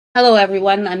Hello,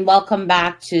 everyone, and welcome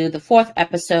back to the fourth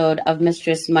episode of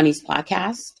Mistress Money's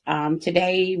podcast.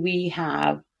 Today we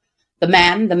have the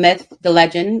man, the myth, the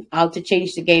legend, how to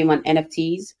change the game on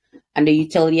NFTs and the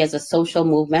utility as a social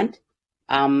movement.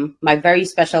 My very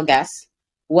special guest,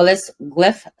 Willis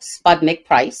Glyph Sputnik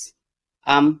Price.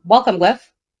 Welcome, Glyph.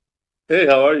 Hey,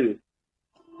 how are you?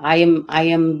 I'm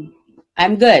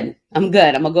good. I'm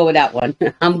good. I'm gonna go with that one.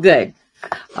 I'm good.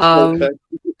 Um,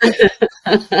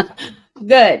 Okay.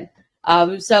 Good.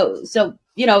 This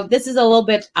is a little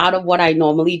bit out of what I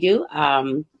normally do.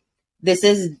 This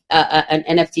is an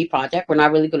NFT project. We're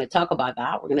not really going to talk about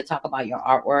that. We're going to talk about your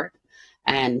artwork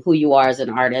and who you are as an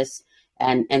artist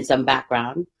and some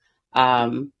background.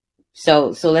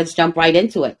 So let's jump right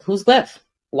into it. Who's Glyph?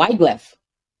 Why Glyph?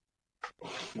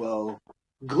 Well,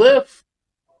 Glyph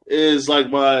is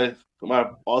like my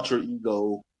alter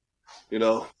ego, you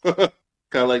know, kind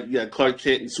of like Clark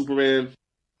Kent and Superman.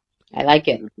 I like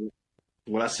it.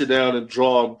 When I sit down and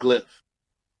draw, I'm Glyph.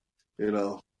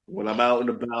 When I'm out and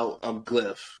about, I'm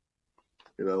Glyph.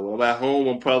 When I'm at home,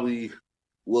 I'm probably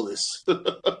Willis. When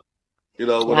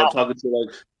I'm Wow. talking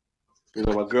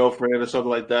to my girlfriend or something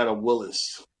like that, I'm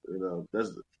Willis.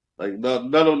 That's like none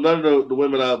of the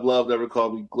women I've loved ever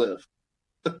called me Glyph.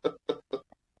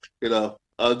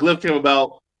 Glyph came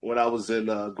about when I was in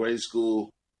grade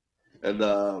school, and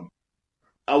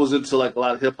I was into like a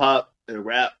lot of hip hop and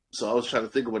rap. So I was trying to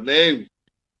think of a name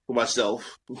for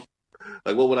myself.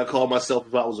 Like, what would I call myself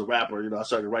if I was a rapper? I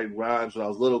started writing rhymes when I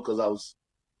was little because I was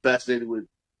fascinated with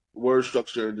word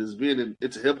structure and just being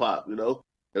into hip hop, in the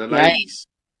Right. '90s.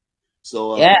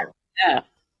 So Yeah. Yeah.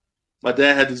 my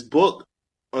dad had this book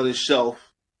on his shelf.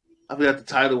 I forgot the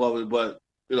title of it, but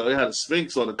it had a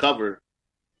sphinx on the cover.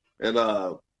 And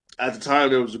at the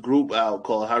time, there was a group out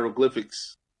called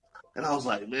Hieroglyphics, and I was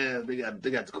like, man, they got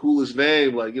the coolest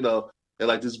name, and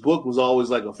like this book was always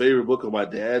like a favorite book of my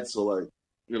dad. So like,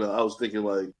 I was thinking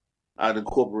like I'd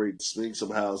incorporate the Sphinx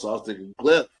somehow. So I was thinking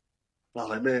Glyph. And I was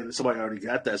like, man, somebody already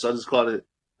got that. So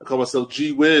I called myself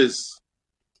G Wiz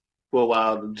for a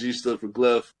while. The G stood for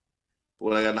Glyph.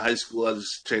 When I got in high school, I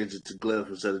just changed it to Glyph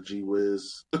instead of G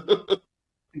Wiz. And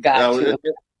Got you.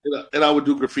 I would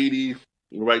do graffiti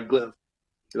and write Glyph.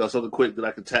 Something quick that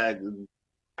I could tag on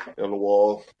the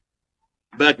wall.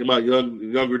 Back in my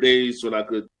younger days when I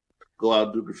could go out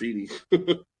and do graffiti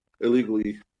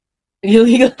illegally.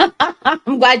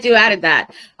 I'm glad you added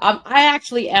that. I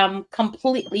actually am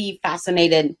completely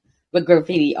fascinated with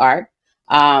graffiti art.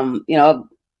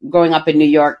 Growing up in New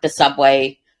York, the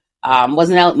subway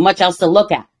wasn't much else to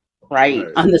look at, right?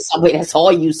 Right. On the subway, that's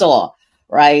all you saw,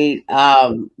 right?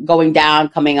 Going down,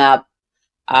 coming up,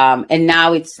 and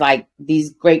now it's like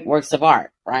these great works of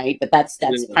art, right? But that's Yeah.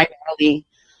 primarily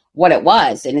what it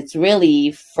was, and it's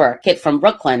really for a kid from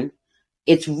Brooklyn.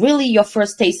 It's really your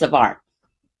first taste of art,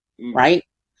 Mm. right?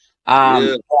 Yeah.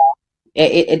 Um,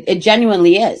 it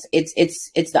genuinely is. It's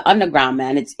the underground,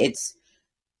 man.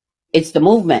 It's the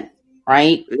movement,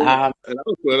 right? Yeah. And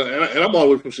I'm all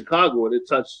the way from Chicago, and it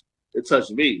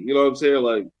touched me. You know what I'm saying?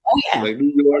 Oh yeah, Like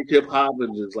New York hip hop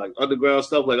and just like underground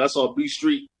stuff. Like I saw B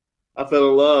Street, I fell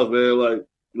in love, man. Like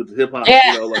with the hip hop.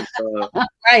 yeah,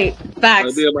 right. Like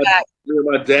Facts, facts. me and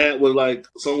my dad was like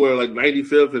somewhere like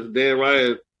 95th and Dan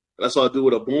Ryan. And I saw a dude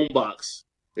with a boombox,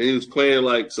 and he was playing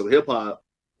like some hip hop,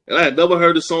 and I had never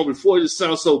heard the song before. It just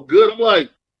sounds so good. I'm like,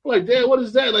 Dad, what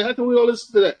is that? Like, how can we all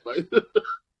listen to that? Like,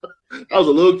 I was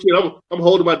a little kid. I'm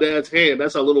holding my dad's hand.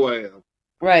 That's how little I am. And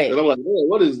Right. I'm like, man,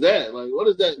 what is that? Like, what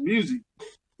is that music?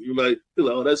 He's like,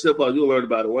 oh, that's hip hop. You'll learn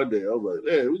about it one day. I was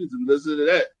like, man, we need to listen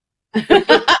to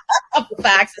that.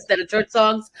 Facts instead of church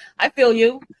songs. I feel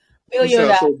you. Feel It you on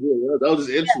sounds that. so good. I was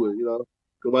just into it.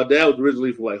 Because my dad was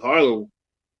originally from like Harlem,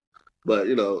 but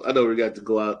I never got to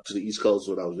go out to the East Coast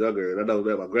when I was younger, and I never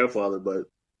met my grandfather. But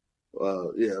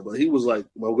but he was like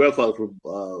my grandfather from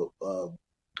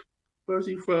where's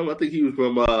he from? I think he was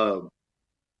from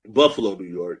Buffalo, New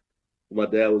York. My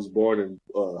dad was born in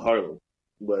Harlem,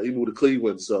 but he moved to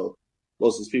Cleveland, so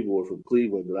most of his people were from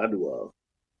Cleveland that I knew of.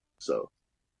 So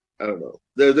I don't know.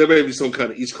 There may be some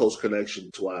kind of East Coast connection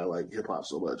to why I like hip hop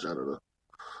so much. I don't know.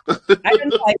 I don't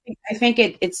know. I think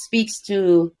it speaks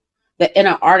to the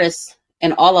inner artist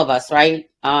in all of us, right?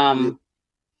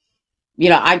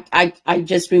 Yeah. I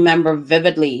just remember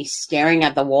vividly staring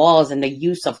at the walls and the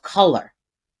use of color,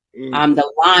 Mm.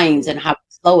 the lines and how it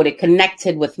flowed. It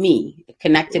connected with me. It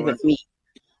connected Right. with me.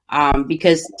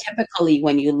 Because typically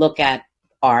when you look at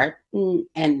art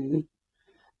and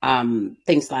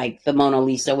things like the Mona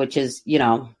Lisa, which is,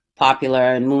 popular,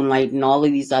 and Moonlight and all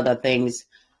of these other things,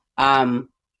 um,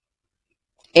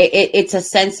 it's a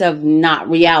sense of not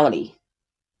reality,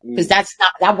 because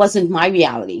that wasn't my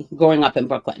reality growing up in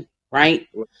Brooklyn, right?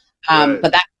 Right.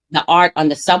 But that the art on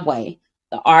the subway,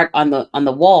 the art on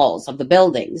the walls of the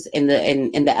buildings, in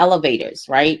the elevators,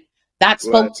 right? That Right.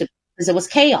 spoke to me because it was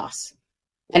chaos.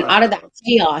 And out of that Wow.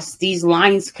 chaos, these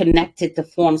lines connected to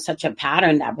form such a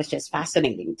pattern that was just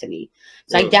fascinating to me.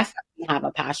 So I Wow. definitely have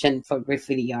a passion for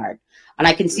graffiti art. And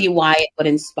I can see why it would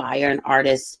inspire an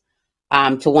artist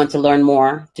to want to learn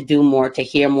more, to do more, to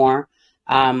hear more.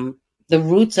 The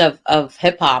roots of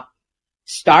hip hop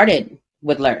started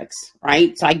with lyrics,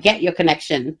 right? So I get your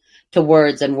connection to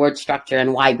words and word structure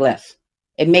and why glyph.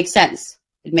 It makes sense.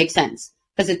 It makes sense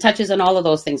because it touches on all of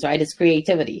those things, right? It's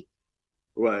creativity.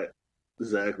 Right.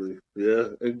 Exactly. Yeah.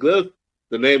 And glyph,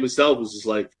 the name itself is just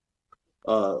like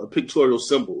a pictorial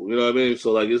symbol. You know what I mean?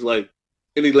 So like it's like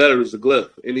any letter is a glyph.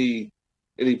 Any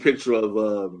picture of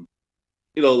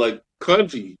like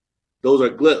kanji, those are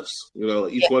glyphs.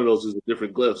 Each Yeah. one of those is a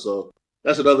different glyph. So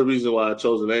that's another reason why I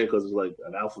chose the name, because it's like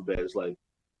an alphabet. It's like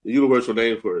the universal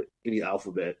name for any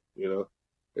alphabet. And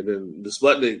then the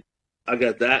Sputnik, I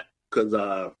got that because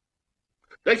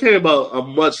that came about a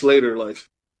much later. Like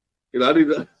I need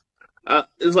to.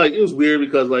 It's like it was weird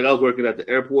because like I was working at the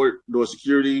airport doing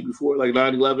security before like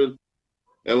 9/11,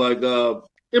 and like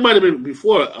it might have been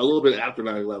before, a little bit after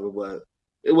 9/11, but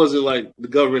it wasn't like the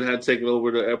government had taken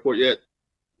over the airport yet.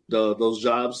 Those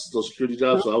jobs, those security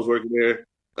jobs. So I was working there.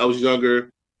 I was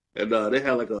younger, and they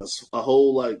had like a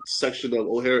whole like section of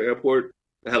O'Hare Airport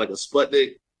that had like a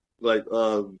Sputnik, like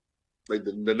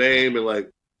the name and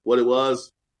like what it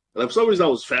was. And like, for some reason, I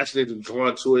was fascinated and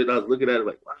drawn to it. And I was looking at it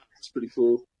like, wow, that's pretty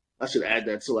cool. I should add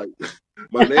that to like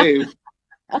my name.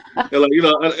 And like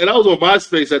and I was on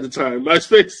MySpace at the time.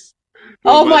 MySpace.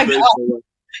 Oh my MySpace. God. So,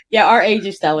 Yeah, our age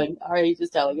is telling. Our age is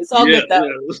telling. It's all yeah, good though.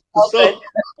 yeah. All good.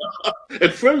 So,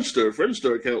 and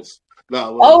Friendster accounts.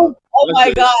 No, Oh my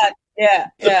MySpace. God. Yeah,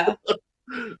 yeah.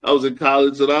 I was in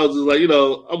college, and I was just like, I'm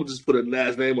gonna just put a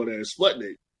nice name on there,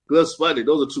 Sputnik. Because Sputnik,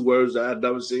 those are two words that I'd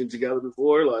never seen together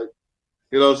before. Like,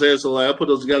 you know what I'm saying? So like, I put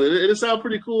those together, and it sounded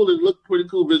pretty cool. It looked pretty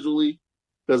cool visually,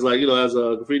 because like, as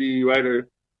a graffiti writer,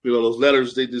 those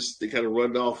letters they kind of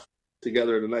run off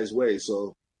together in a nice way.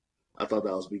 So I thought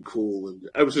that was pretty cool, and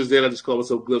ever since then, I just call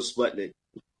myself Glyph Sputnik.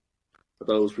 I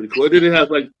thought it was pretty cool. And then it has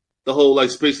like the whole like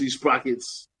Spacely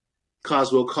Sprockets,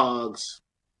 Coswell Cogs,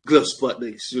 Glyph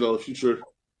Sputniks,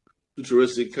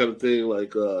 futuristic kind of thing,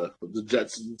 like the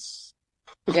Jetsons.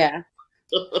 Yeah.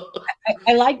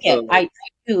 I like it. I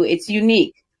do. It's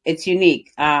unique. It's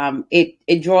unique.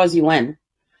 It draws you in.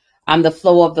 The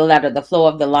flow of the letter, the flow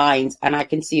of the lines, and I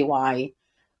can see why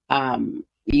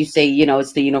you say,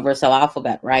 it's the universal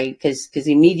alphabet, right? Because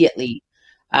immediately,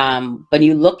 when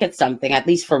you look at something, at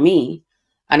least for me,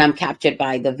 and I'm captured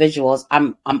by the visuals,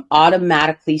 I'm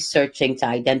automatically searching to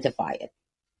identify it.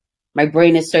 My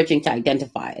brain is searching to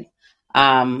identify it,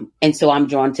 and so I'm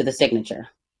drawn to the signature.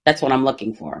 That's what I'm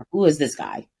looking for. Who is this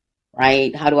guy,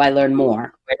 right? How do I learn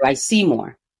more? Where do I see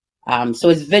more? So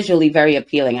it's visually very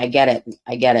appealing. I get it.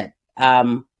 I get it.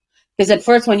 Because at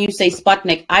first, when you say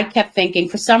Sputnik, I kept thinking,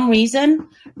 for some reason,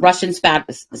 Russian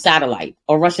satellite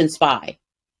or Russian spy.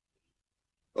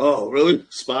 Oh, really?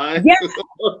 Spy? Yeah,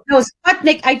 no,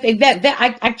 Sputnik. I think that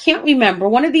I can't remember.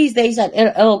 One of these days,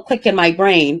 it'll click in my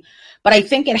brain. But I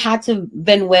think it had to have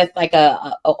been with like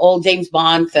a old James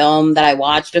Bond film that I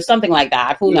watched or something like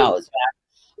that. Who knows?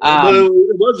 But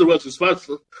it was a Russian spy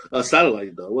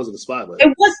satellite, though. It wasn't a spy, but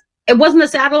it wasn't a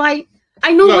satellite.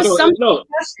 I knew it was something. No,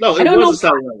 I it don't was know.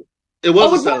 a satellite. It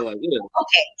was a satellite. Yeah.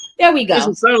 Okay, there we go. It's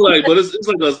a satellite, but it's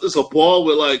like it's a ball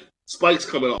with like spikes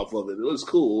coming off of it. It looks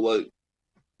cool. Like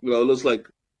it looks like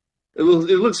it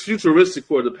looks futuristic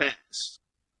for the past.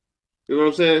 You know what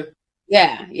I'm saying?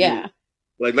 Yeah, yeah.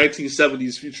 Like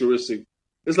 1970s futuristic.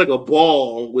 It's like a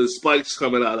ball with spikes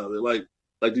coming out of it,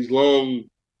 like these long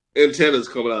antennas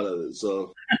coming out of it.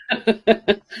 So I thought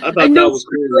that was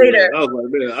cool. Later. I was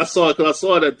like, man, I saw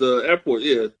it at the airport.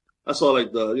 Yeah, I saw like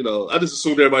I just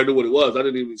assumed everybody knew what it was. I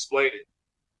didn't even explain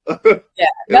it. Yeah,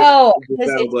 no,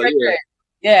 it triggered.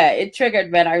 Yeah, it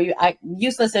triggered, man.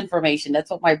 Useless information? That's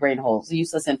what my brain holds.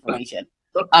 Useless information.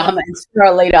 And sooner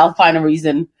or later, I'll find a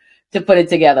reason to put it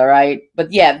together, right?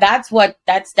 But yeah, that's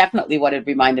definitely what it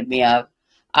reminded me of.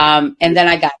 And then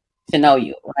I got to know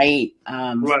you, right?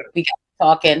 Right. We got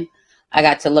talking. I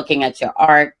got to looking at your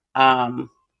art. And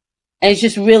it's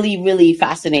just really, really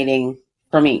fascinating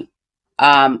for me.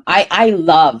 I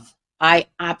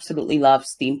absolutely love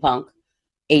steampunk,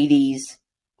 80s,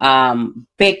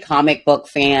 big comic book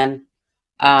fan,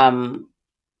 in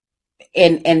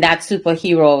that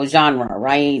superhero genre,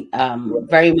 right?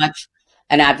 Very much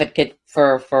an advocate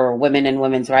for women and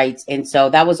women's rights. And so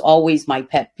that was always my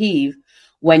pet peeve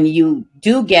when you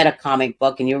do get a comic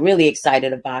book and you're really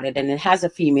excited about it and it has a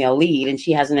female lead and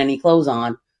she hasn't any clothes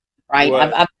on, right?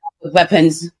 Right. I've with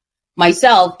weapons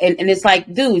myself, and it's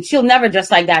like, dude, she'll never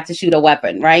dress like that to shoot a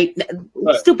weapon, right?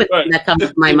 Right. Stupid Right. thing that comes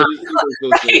to my mind.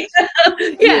 Right?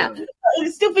 Yeah.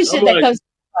 Stupid shit that comes to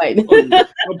my mind.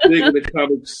 I'm big into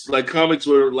comics. Like comics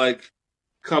were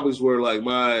like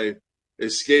my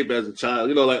escape as a child.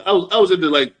 You know, like I was into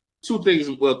like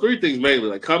three things mainly,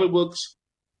 like comic books,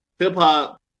 hip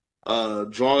hop,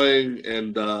 drawing,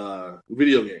 and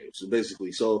video games,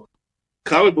 basically. So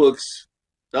comic books,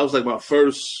 that was like my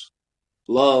first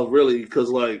love, really, because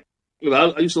like, you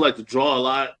know, I used to like to draw a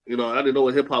lot. You know, I didn't know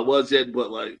what hip hop was yet,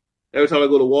 but like every time I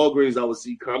go to Walgreens, I would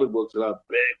see comic books and I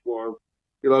beg for them.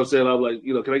 You know what I'm saying? I'm like,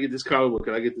 you know, can I get this comic book?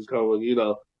 Can I get this comic book? You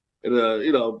know, and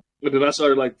you know, and then I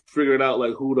started like figuring out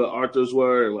like who the authors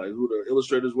were and like who the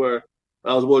illustrators were.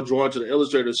 I was more drawn to the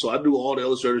illustrators, so I knew all the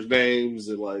illustrators' names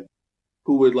and like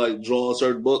who would like draw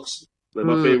certain books. Like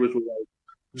my favorites were like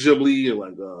Jim Lee and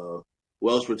like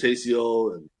Wells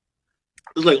Portacio, and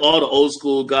it was like all the old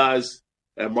school guys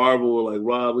at Marvel, like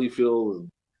Rob Liefeld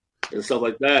and stuff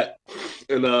like that.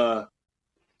 And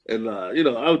you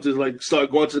know, I would just like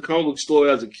start going to the comic book store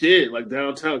as a kid, like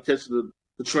downtown, catching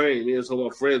the train. Me and some of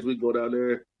my friends, we'd go down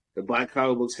there and buy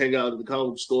comic books, hang out at the comic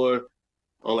book store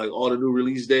on like all the new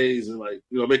release days, and like,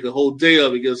 you know, make a whole day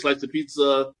of it. Get a slice of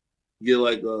pizza, get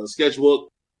like a sketchbook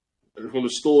from the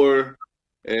store,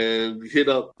 and hit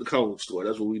up the comic book store.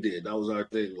 That's what we did. That was our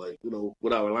thing, like, you know,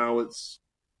 with our allowance.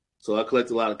 So I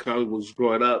collected a lot of comic books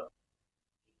growing up.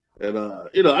 And,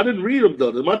 you know, I didn't read them,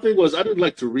 though. My thing was I didn't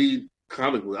like to read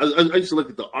comic books. I used to look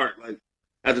at the art. Like,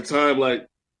 at the time, like,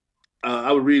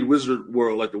 I would read Wizard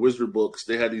World, like the Wizard books.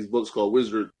 They had these books called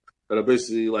Wizard that are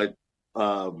basically like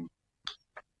a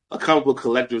comic book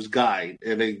collector's guide.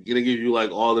 And they give you,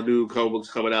 like, all the new comic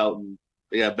books coming out. And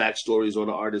they have backstories on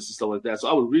the artists and stuff like that. So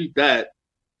I would read that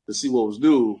to see what was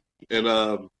new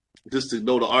and just to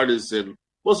know the artists. And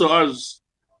most of the artists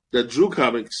that drew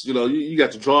comics, you know, you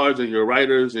got the drawers and your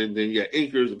writers, and then you got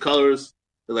inkers and colors.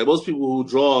 And like most people who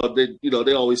draw,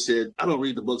 they always said, I don't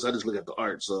read the books, I just look at the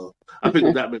art. So I picked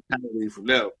up that mentality from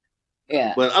them.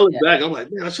 Yeah. But I look back, I'm like,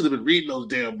 man, I should have been reading those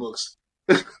damn books.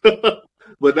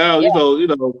 But now, you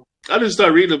know, I didn't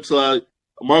start reading them till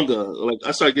manga. Like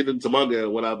I started getting into manga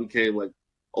when I became like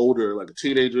older, like a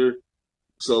teenager.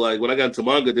 So like when I got into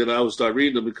manga, then I would start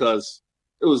reading them because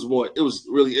it was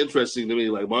really interesting to me.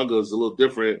 Like manga is a little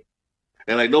different,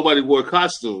 and like nobody wore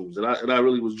costumes, and I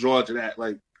really was drawn to that.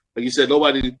 Like you said,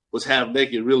 nobody was half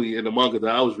naked really in the manga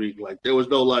that I was reading. Like there was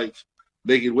no like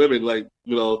naked women, like,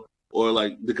 you know, or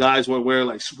like the guys weren't wearing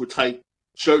like super tight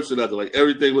shirts or nothing. Like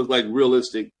everything was like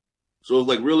realistic. So it was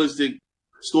like realistic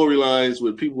storylines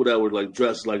with people that were like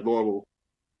dressed like normal.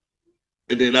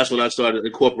 And then that's when I started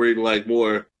incorporating like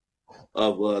more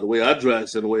of the way I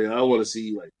dress and the way I want to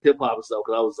see like hip hop and stuff.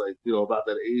 Because I was like, you know, about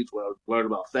that age where I was learning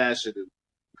about fashion and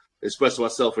expressing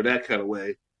myself in that kind of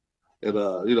way. And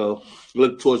you know,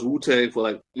 look towards Wu-Tang for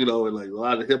like, you know, and like a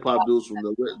lot of hip hop dudes from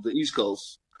the East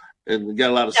Coast, and we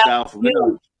got a lot of style from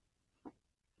them.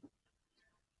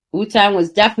 Wu-Tang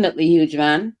was definitely huge,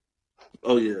 man.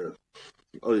 Oh yeah.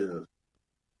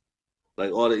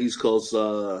 Like all the East Coast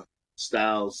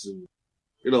styles, and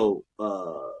you know,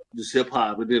 just hip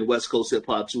hop, and then West Coast hip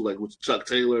hop too, like with Chuck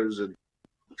Taylors. And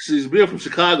she's being from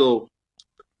Chicago,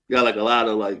 got like a lot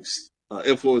of like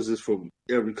influences from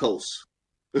every coast.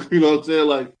 You know what I'm saying?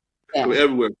 Like from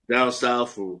everywhere, down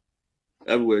south, from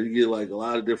everywhere. You get like a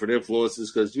lot of different influences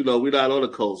because, you know, we're not on the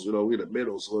coast. You know, we're in the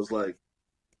middle, so it's like,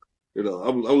 you know,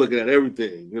 I'm looking at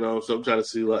everything. You know, so I'm trying to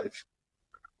see like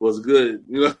what's good.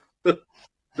 You know,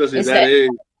 especially at that age.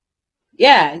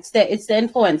 Yeah, it's the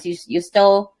influence. You're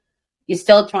still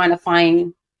trying to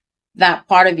find that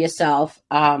part of yourself.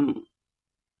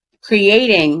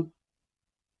 Creating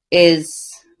is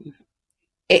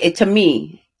it to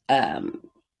me.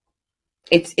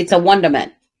 It's a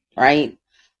wonderment, right?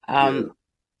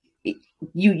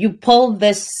 You pull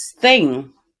this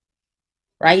thing,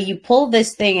 right? You pull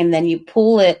this thing, and then you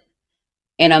pull it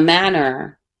in a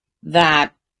manner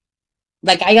that,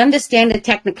 like, I understand the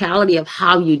technicality of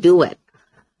how you do it,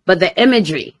 but the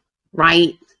imagery,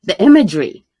 right? The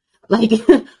imagery, like,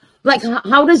 like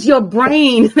how does your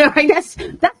brain, right? That's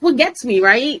what gets me,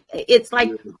 right? It's like,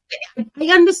 I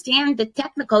understand the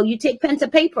technical, you take pen to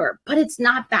paper, but it's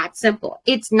not that simple.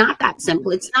 It's not that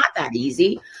simple. It's not that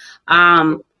easy.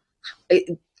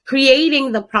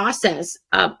 Creating the process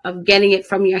of getting it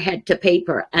from your head to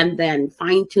paper and then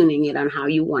fine tuning it on how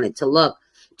you want it to look,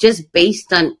 just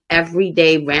based on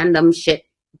everyday random shit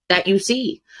that you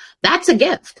see. That's a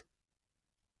gift.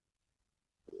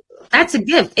 That's a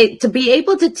gift. To be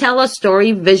able to tell a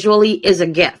story visually is a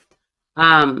gift.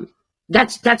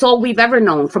 That's all we've ever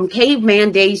known from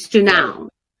caveman days to now,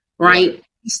 right?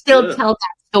 We still tell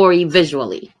that story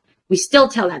visually.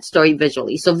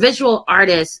 So visual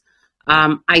artists,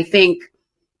 I think,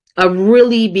 are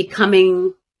really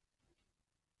becoming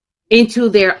into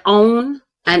their own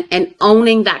and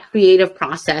owning that creative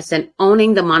process and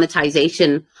owning the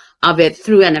monetization of it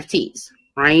through NFTs,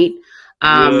 right?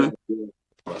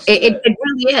 It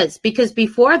really is, because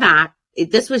before that,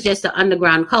 this was just an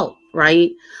underground cult,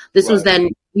 right? This was then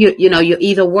you're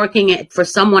either working it for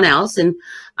someone else and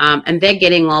they're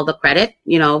getting all the credit.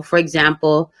 For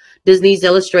example, Disney's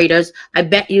illustrators. I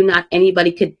bet you not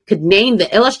anybody could name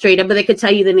the illustrator, but they could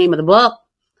tell you the name of the book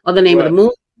or the name of the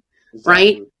movie,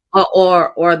 right?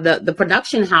 Or the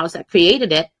production house that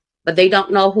created it, but they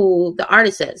don't know who the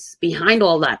artist is behind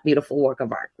all that beautiful work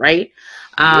of art, right?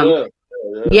 And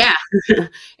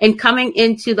coming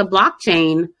into the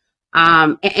blockchain,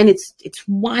 and it's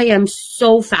why I'm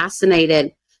so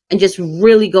fascinated and just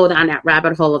really go down that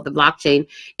rabbit hole of the blockchain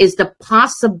is the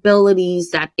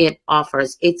possibilities that it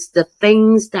offers. It's the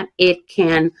things that it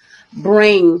can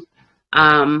bring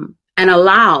and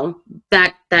allow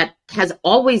that has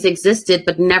always existed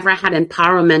but never had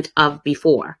empowerment of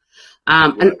before.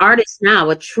 An artist now,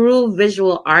 a true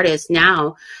visual artist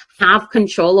now, have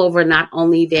control over not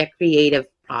only their creative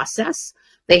process,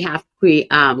 they have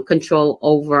control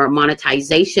over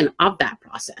monetization of that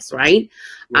process, right?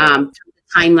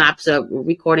 Time lapse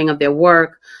recording of their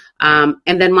work, and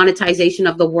then monetization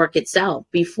of the work itself.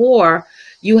 Before,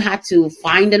 you had to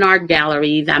find an art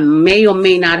gallery that may or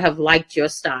may not have liked your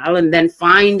style and then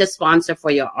find a sponsor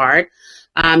for your art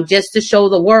just to show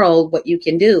the world what you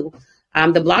can do.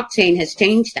 The blockchain has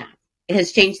changed that. It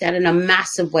has changed that in a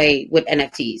massive way with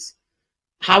NFTs.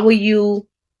 How are you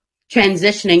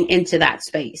transitioning into that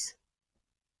space?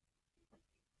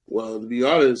 Well, to be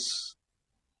honest,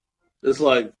 it's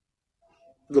like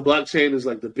the blockchain is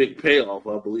like the big payoff,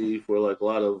 I believe, for like a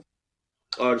lot of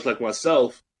artists like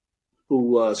myself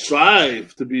who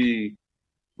strive to be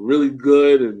really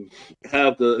good and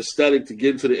have the aesthetic to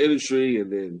get into the industry. And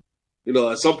then,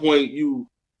 at some point you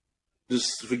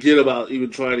just forget about even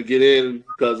trying to get in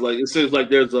because like it seems like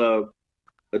there's a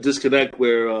disconnect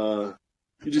where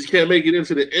you just can't make it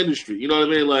into the industry. You know what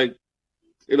I mean? Like,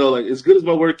 like as good as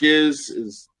my work is,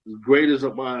 as great as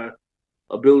my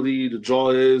ability to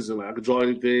draw is, and I can draw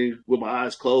anything with my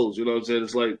eyes closed. You know what I'm saying?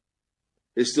 It's like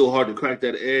it's still hard to crack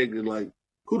that egg and like,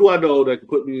 who do I know that can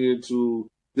put me into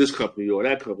this company or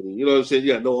that company? You know what I'm saying?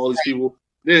 You gotta know all these people.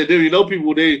 Then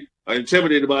people, they are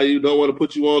intimidated by you, don't want to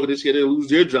put you on because they're lose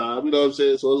their job. You know what I'm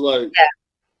saying? So it's like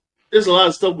there's a lot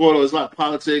of stuff going on. It's a lot of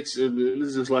politics, and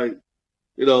it's just like,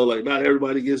 like not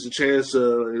everybody gets a chance.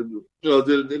 And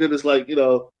then it's like,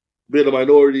 being a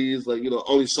minority is like,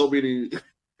 only so many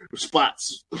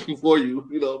spots for you.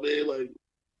 You know what I mean? Like,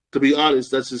 to be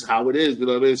honest, that's just how it is. You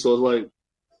know what I mean? So it's like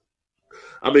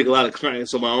I make a lot of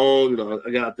clients on my own.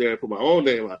 I got out there and put my own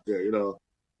name out there.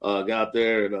 Got out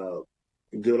there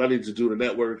and do what I need to do to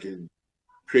network and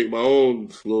create my own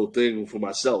little thing for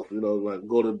myself. Like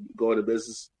go into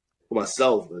business for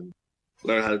myself and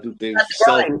learn how to do things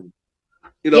for myself. And,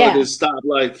 and then stop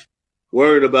like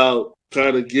worried about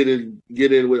trying to get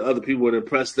in with other people and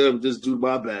impress them. Just do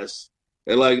my best.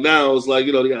 And like now it's like,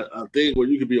 they got a thing where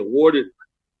you can be awarded,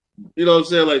 you know what I'm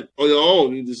saying? Like on your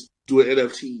own, you just do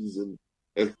NFTs and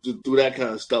do that kind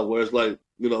of stuff where it's like,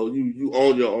 you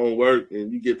own your own work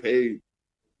and you get paid,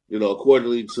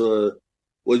 accordingly to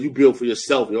what you build for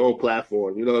yourself, your own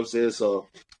platform. You know what I'm saying? So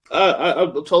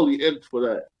I'm totally in for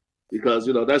that because,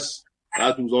 that's a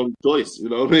lot of people's only choice. You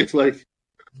know what I mean? It's like,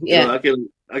 I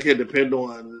can't depend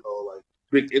on, like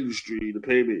big industry to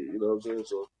pay me. You know what I'm saying?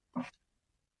 So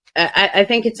I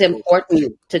think it's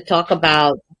important to talk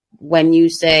about when you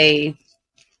say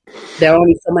there are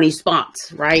only so many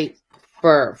spots, right?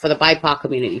 For the BIPOC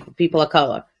community, for people of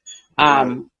color.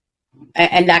 And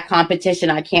that competition,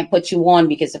 I can't put you on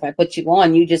because if I put you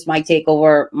on, you just might take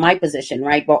over my position,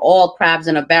 right? We're all crabs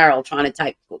in a barrel trying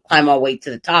to climb our way to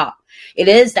the top. It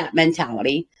is that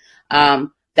mentality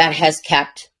that has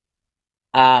kept,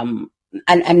 and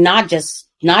not just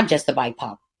the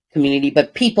BIPOC community,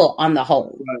 but people on the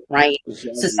whole, right?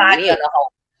 Society on the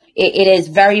whole. It is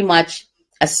very much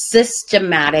a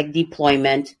systematic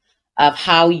deployment of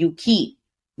how you keep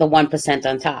the 1%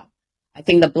 on top. I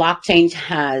think the blockchain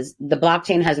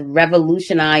has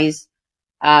revolutionized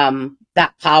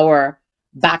that power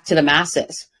back to the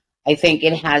masses. I think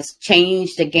it has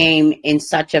changed the game in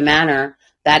such a manner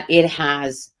that it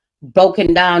has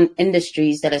broken down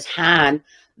industries that has had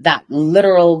that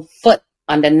literal foot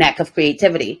on the neck of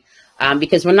creativity.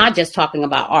 because we're not just talking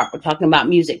about art, we're talking about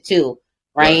music too,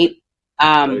 right?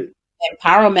 Right.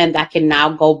 Empowerment that can now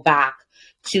go back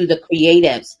to the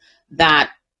creatives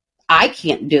that I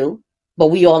can't do, but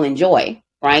we all enjoy,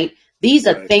 right? These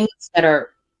are things that are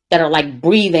like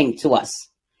breathing to us.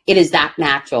 It is that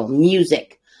natural.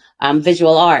 Music,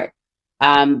 visual art.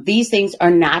 These things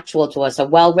are natural to us. A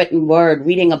well-written word,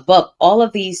 reading a book, all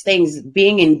of these things,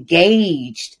 being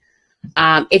engaged.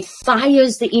 It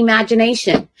fires the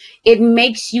imagination. It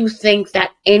makes you think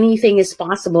that anything is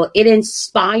possible. It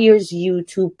inspires you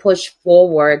to push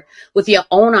forward with your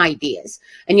own ideas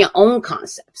and your own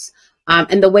concepts,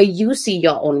 and the way you see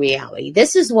your own reality.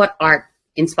 This is what art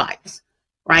inspires,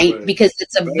 right? Because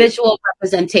it's a visual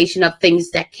representation of things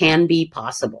that can be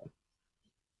possible.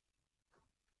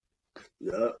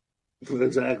 Yeah,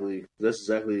 exactly. That's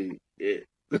exactly it.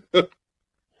 But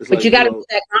like, you got to do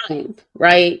that grind,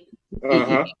 right?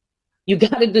 You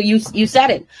got to do. You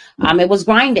said it. It was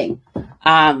grinding.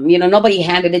 Nobody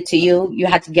handed it to you. You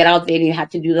had to get out there and you had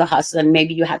to do the hustle, and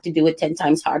maybe you had to do it 10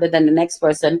 times harder than the next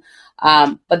person.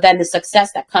 But then the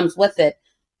success that comes with it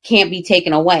can't be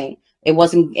taken away. It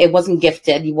wasn't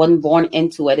gifted. You wasn't born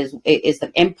into it. Is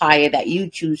the empire that you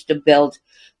choose to build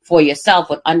for yourself,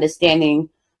 with understanding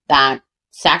that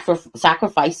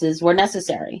sacrifices were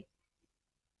necessary.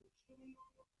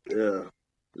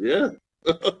 Yeah.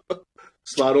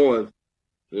 Spot on.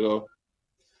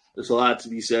 There's a lot to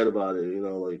be said about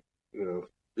it.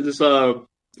 It's just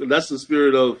that's the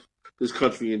spirit of this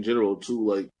country in general too.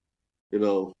 Like, a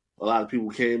lot of people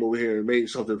came over here and made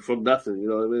something from nothing. You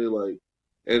know what I mean? Like,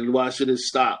 and why should it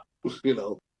stop? It's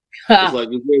like,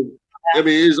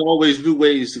 there's always new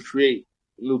ways to create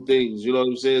new things. You know what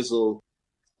I'm saying? So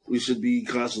we should be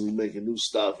constantly making new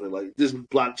stuff. And like this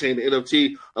blockchain, the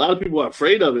NFT, a lot of people are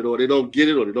afraid of it, or they don't get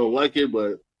it, or they don't like it.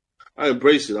 But I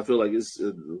embrace it. I feel like it's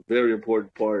a very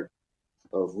important part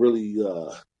of really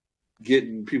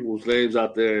getting people's names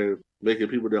out there, making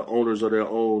people their owners of their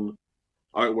own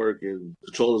artwork and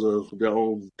controllers of their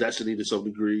own destiny to some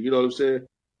degree. You know what I'm saying?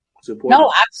 It's important.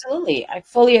 No, absolutely. I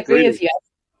fully agree with you.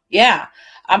 Yeah.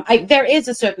 There is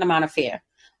a certain amount of fear.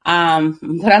 But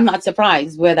I'm not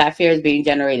surprised where that fear is being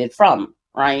generated from,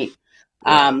 right?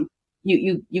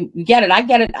 You get it. I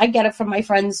get it from my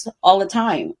friends all the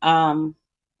time.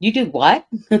 You do what?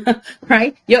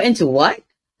 Right? You're into what?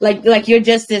 Like you're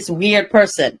just this weird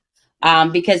person.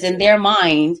 Because in their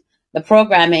mind, the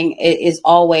programming is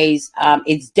always,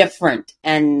 it's different.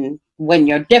 And when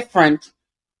you're different,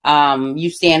 you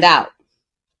stand out,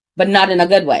 but not in a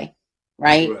good way,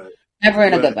 right? Never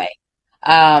in a good way.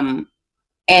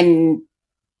 And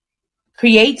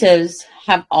creatives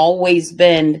have always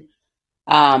been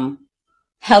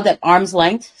held at arm's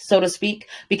length, so to speak,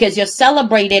 because you're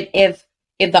celebrated if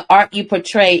the art you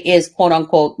portray is quote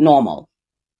unquote normal,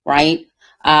 right?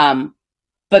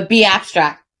 But be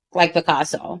abstract like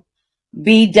Picasso,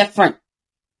 be different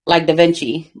like Da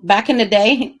Vinci. Back in the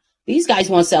day, these guys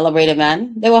weren't celebrated,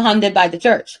 man. They were hunted by the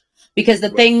church because the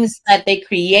things that they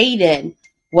created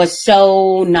was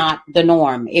so not the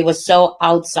norm. It was so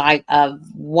outside of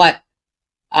what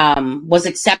was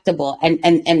acceptable. And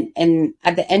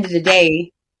at the end of the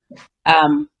day,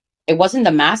 it wasn't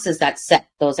the masses that set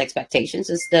those expectations.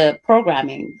 It's the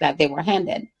programming that they were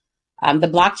handed. The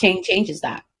blockchain changes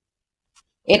that.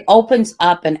 It opens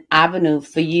up an avenue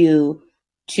for you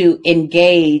to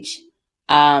engage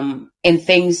in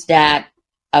things that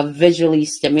are visually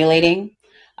stimulating.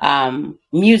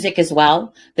 Music as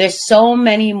well. There's so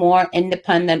many more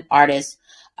independent artists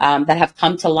that have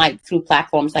come to light through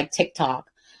platforms like TikTok.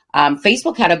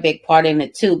 Facebook had a big part in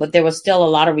it too, but there was still a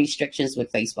lot of restrictions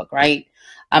with Facebook, right?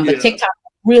 But TikTok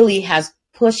really has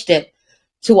pushed it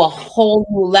to a whole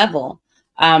new level.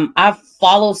 I've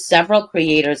followed several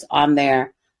creators on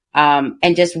there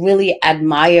and just really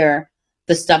admire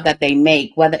the stuff that they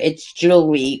make, whether it's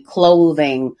jewelry,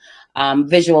 clothing,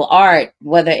 visual art,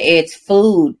 whether it's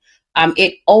food.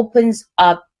 It opens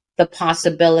up the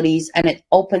possibilities and it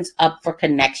opens up for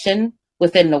connection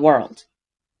within the world,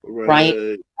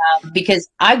 right? Because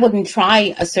I wouldn't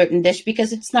try a certain dish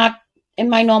because it's not in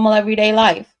my normal everyday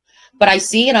life, but I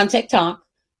see it on TikTok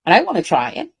and I want to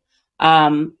try it.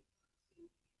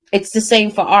 It's the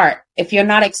same for art. If you're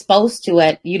not exposed to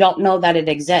it, you don't know that it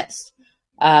exists.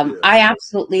 I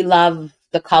absolutely love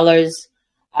the colors,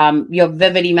 your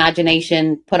vivid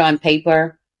imagination put on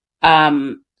paper.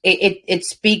 It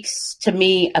speaks to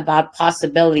me about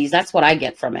possibilities. That's what I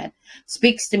get from it.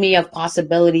 Speaks to me of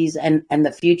possibilities and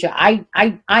the future. I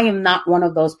am not one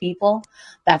of those people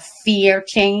that fear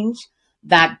change,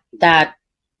 that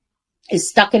is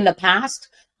stuck in the past.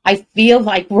 I feel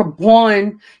like we're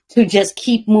born to just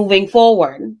keep moving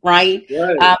forward, right?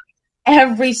 Right.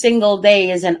 Every single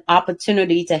day is an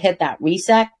opportunity to hit that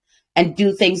reset and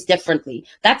do things differently.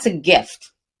 That's a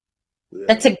gift. Yeah.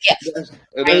 That's a gift,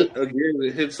 And right? that again,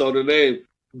 it hits on the name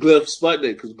Glyph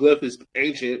Sputnik because Glyph is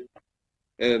ancient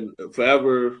and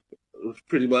forever,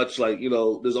 pretty much like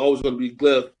there's always going to be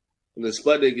Glyph, and then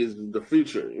Sputnik is the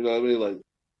future. You know what I mean? Like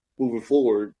moving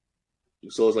forward.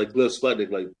 So it's like Glyph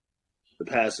Sputnik, like the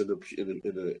past and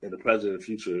the present and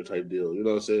future type deal. You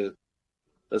know what I'm saying?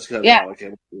 That's kind of Yeah. how I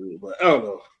came up with it. But I don't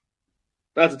know.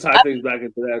 Not to tie things back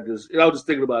into that, just I was just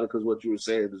thinking about it because what you were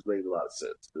saying just made a lot of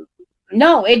sense.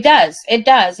 No, it does. It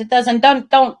does. It does. And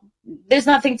don't, there's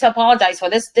nothing to apologize for.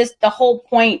 The whole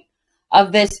point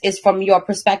of this is from your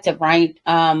perspective, right?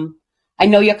 I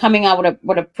know you're coming out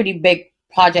with a pretty big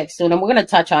project soon, and we're going to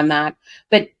touch on that.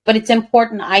 But it's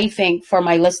important, I think, for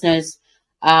my listeners,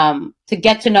 to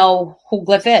get to know who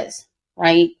Glyph is,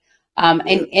 right?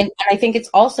 And I think it's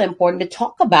also important to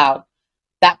talk about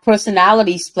that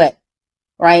personality split,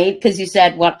 right? Because you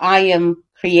said what I am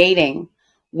creating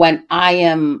when I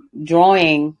am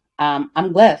drawing, I'm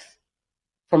Glyph.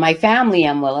 For my family,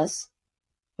 I'm Willis.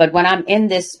 But when I'm in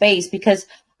this space, because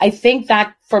I think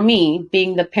that for me,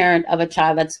 being the parent of a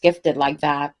child that's gifted like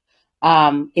that,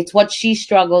 it's what she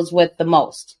struggles with the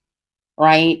most,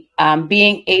 right?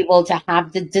 Being able to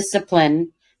have the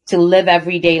discipline to live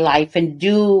everyday life and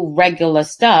do regular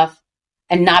stuff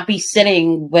and not be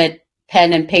sitting with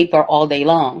pen and paper all day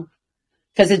long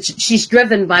because she's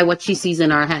driven by what she sees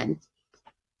in our head,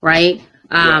 right?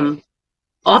 Right.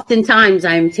 Oftentimes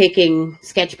I'm taking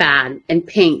sketch pad and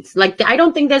paints. Like I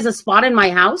don't think there's a spot in my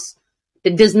house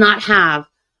that does not have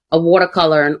a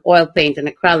watercolor, an oil paint, an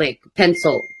acrylic,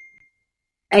 pencil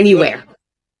anywhere,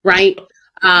 right?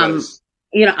 Um, Nice.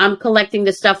 I'm collecting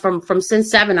the stuff from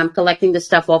since 7. I'm collecting the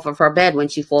stuff off of her bed when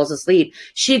she falls asleep.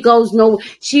 She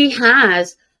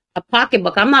has a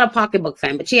pocketbook. I'm not a pocketbook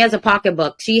fan, but she has a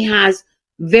pocketbook. She has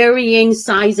varying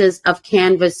sizes of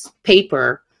canvas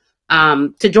paper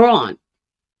to draw on,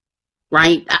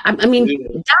 right? I mean, Yeah.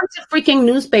 down to freaking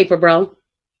newspaper, bro. That's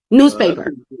Newspaper,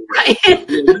 pretty cool. right? Yeah,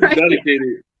 you Right?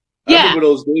 dedicated. I Yeah, remember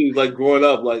those days, like growing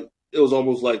up, like it was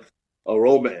almost like a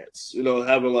romance.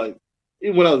 Having like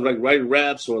even when I was like writing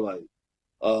raps or like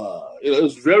it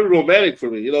was very romantic for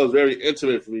me. It was very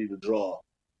intimate for me to draw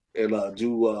and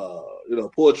do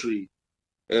poetry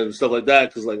and stuff like that.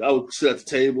 Because like I would sit at the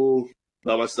table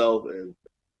by myself and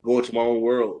go into my own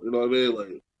world. You know what I mean?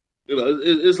 Like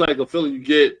it's like a feeling you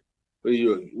get when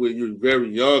you're very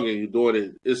young and you're doing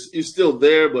it. It's still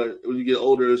there, but when you get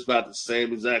older, it's not the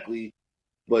same exactly.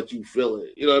 But you feel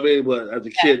it. You know what I mean? But as a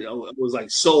kid, I was like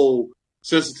so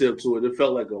sensitive to it. It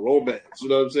felt like a romance. You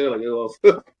know what I'm saying? Like it was,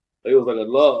 like it was like a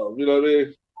love. You know what I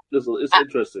mean? It's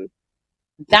interesting.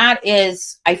 that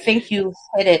is. I think you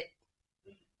hit it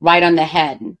right on the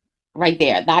head, right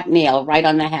there. That nail right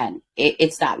on the head.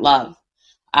 It's that love.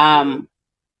 Yeah. Um,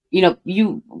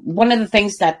 you one of the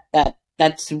things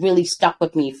that's really stuck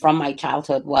with me from my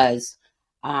childhood was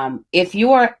if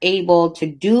you are able to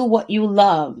do what you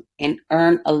love and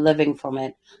earn a living from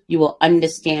it, you will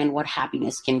understand what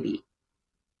happiness can be.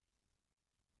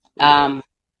 Yeah. Um,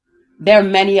 there are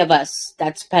many of us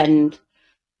that spend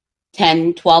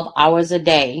 10, 12 hours a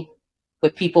day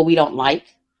with people we don't like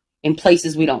in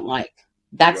places we don't like.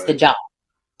 That's the Right. job.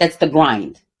 That's the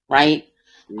grind, right?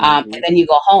 And Hmm. then you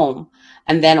go home,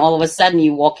 and then all of a sudden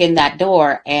you walk in that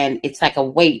door, and it's like a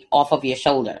weight off of your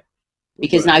shoulder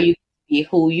because now Right. you be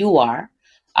who you are,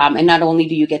 and not only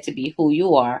do you get to be who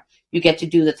you are, you get to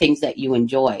do the things that you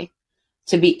enjoy.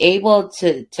 To be able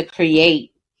to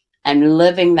create and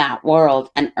live in that world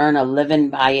and earn a living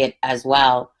by it as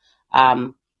well.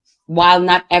 Um, while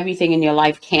not everything in your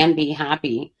life can be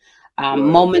happy, Right.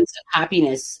 moments of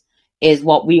happiness is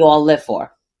what we all live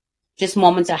for. Just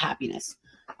moments of happiness.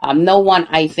 No one,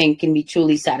 I think, can be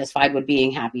truly satisfied with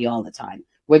being happy all the time.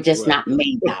 We're just Right. not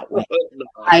made that way, Nah,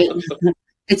 right?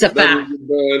 It's a never fact. get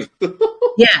done.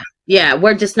 Yeah, yeah,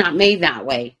 we're just not made that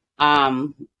way.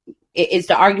 It's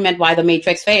the argument why the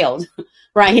Matrix failed,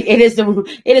 right? It is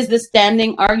the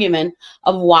standing argument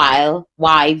of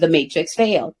why the Matrix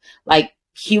failed. Like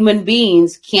human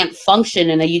beings can't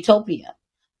function in a utopia.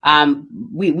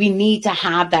 We need to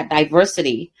have that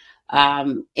diversity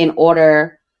in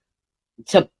order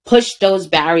to push those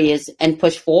barriers and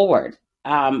push forward.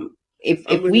 I If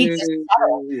we just mean,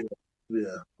 yeah,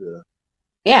 yeah, yeah.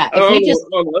 yeah, I if we don't just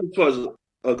know. I don't know. As far as,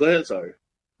 oh, go ahead. Sorry.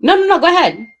 no, go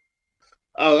ahead.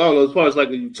 I don't know. As far as like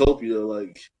a utopia,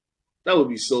 like that would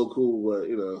be so cool.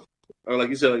 But like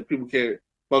you said, like people can't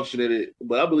function in it.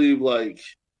 But I believe like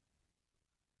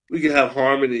we can have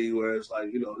harmony where it's like,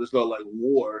 there's no like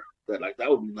war that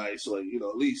would be nice. Like,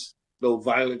 at least no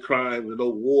violent crime and no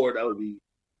war. That would be,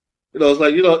 it's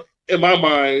like, in my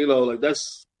mind, like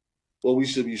that's what we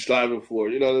should be striving for.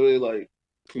 You know what I mean? Like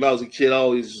when I was a kid, I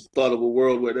always thought of a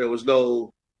world where there was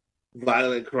no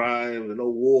violent crime and no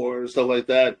war and stuff like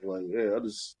that. Like, yeah, I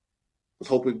just was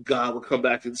hoping God would come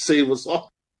back and save us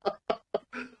all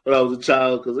when I was a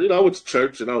child. Because, I went to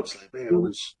church and I was like, man, I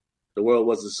wish the world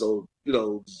wasn't so,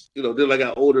 then I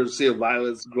got older and seeing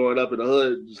violence growing up in the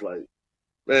hood, just like,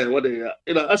 man, one day,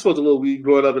 I smoked a little weed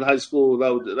growing up in high school.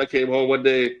 And I came home one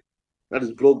day, I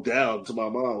just broke down to my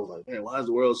mom. I was like, man, why is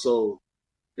the world so,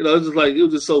 it's just like, it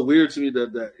was just so weird to me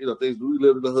that things, we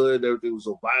lived in the hood, everything was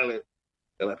so violent,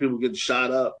 and like people getting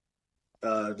shot up,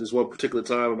 just one particular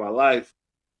time in my life.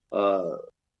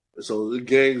 So the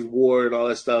gangs, war, and all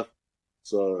that stuff.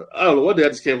 So I don't know. One day I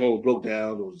just came home and broke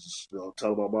down. And was just,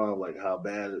 telling my mom like how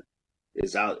bad it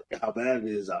is out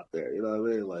there. You know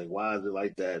what I mean? Like, why is it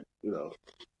like that?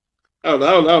 I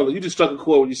don't know. You just struck a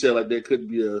chord when you said like there couldn't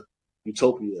be a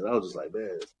utopia. And I was just like,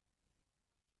 man.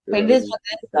 But it is what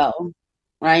it is, though,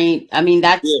 right? I mean,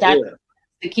 that's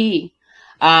the key.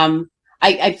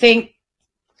 I think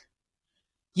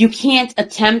you can't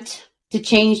attempt to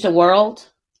change the world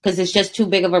because it's just too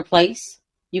big of a place.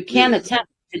 You can't attempt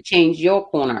to change your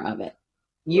corner of it.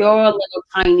 Your little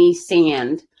tiny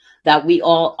sand that we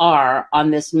all are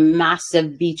on this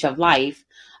massive beach of life.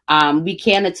 We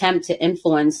can't attempt to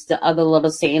influence the other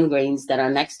little sand grains that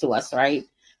are next to us, right?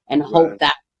 And hope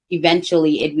that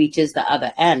eventually it reaches the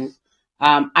other end.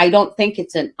 I don't think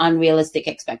it's an unrealistic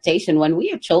expectation. When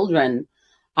we are children,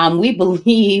 we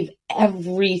believe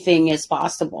everything is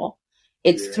possible.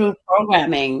 It's through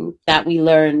programming that we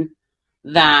learn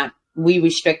that we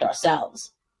restrict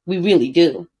ourselves. We really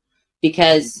do.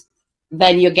 Because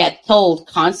then you get told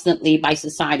constantly by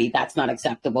society, that's not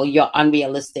acceptable. You're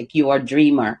unrealistic. You're a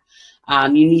dreamer. You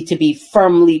need to be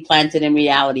firmly planted in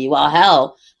reality. Well,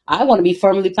 hell, I want to be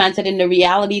firmly planted in the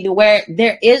reality to where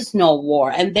there is no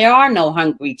war and there are no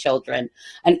hungry children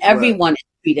and everyone is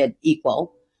treated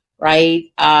equal, right?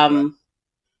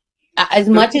 As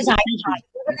much as I try,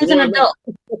 as an adult.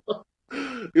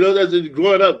 That's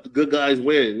growing up, the good guys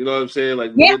win. You know what I'm saying?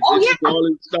 Like, all this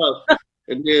stuff.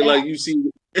 And then, like, you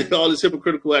see all this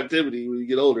hypocritical activity when you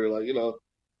get older. Like,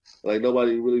 like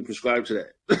nobody really prescribed to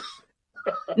that.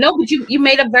 No, but you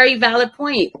made a very valid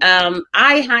point.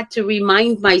 I had to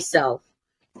remind myself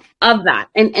of that.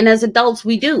 And as adults,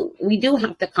 we do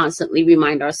have to constantly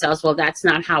remind ourselves, well, that's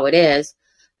not how it is.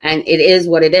 And it is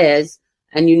what it is.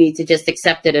 And you need to just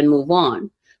accept it and move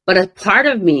on. But a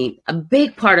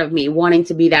big part of me wanting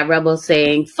to be that rebel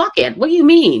saying, fuck it. What do you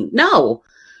mean? No,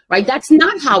 right? That's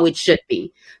not how it should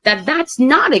be. That's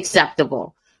not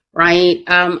acceptable. Right.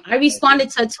 I responded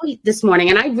to a tweet this morning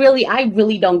and I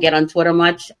really don't get on Twitter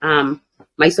much.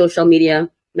 My social media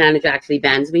manager actually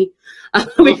bans me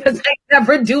because I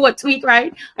never do a tweet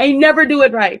right. I never do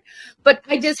it right. But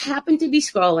I just happened to be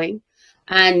scrolling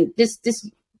and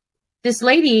this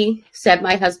lady said,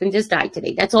 my husband just died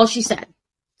today. That's all she said.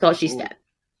 That's all she said.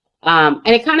 And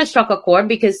it kind of struck a chord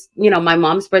because, my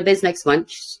mom's birthday is next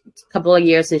month. A couple of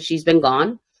years since she's been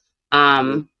gone.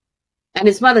 And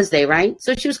it's Mother's Day, right?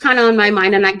 So she was kind of on my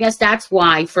mind. And I guess that's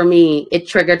why, for me, it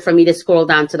triggered for me to scroll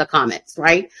down to the comments,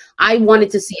 right? I wanted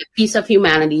to see a piece of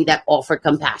humanity that offered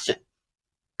compassion.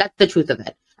 That's the truth of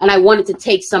it. And I wanted to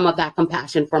take some of that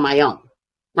compassion for my own,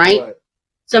 right?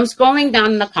 So I'm scrolling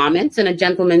down in the comments and a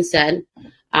gentleman said,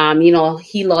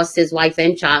 he lost his wife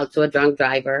and child to a drunk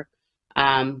driver,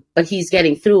 but he's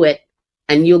getting through it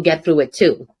and you'll get through it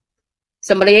too.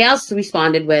 Somebody else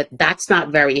responded with, that's not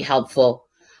very helpful.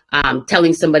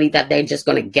 Telling somebody that they're just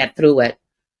going to get through it.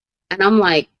 And I'm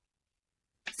like,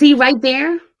 see right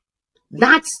there,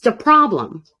 that's the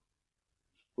problem.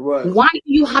 Right. Why do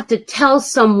you have to tell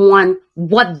someone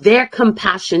what their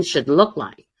compassion should look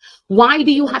like? Why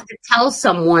do you have to tell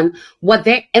someone what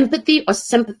their empathy or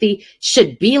sympathy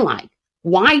should be like?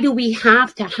 Why do we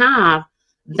have to have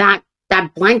that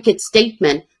blanket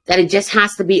statement that it just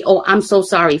has to be, oh, I'm so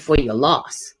sorry for your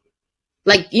loss?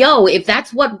 Like, if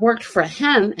that's what worked for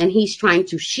him and he's trying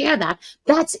to share that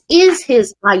is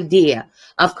his idea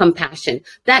of compassion.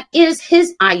 That is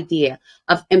his idea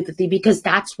of empathy because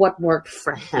that's what worked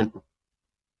for him.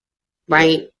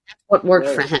 Right? That's what worked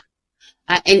for him.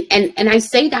 And I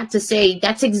say that to say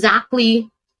that's exactly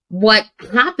what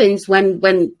happens when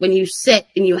you sit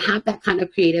and you have that kind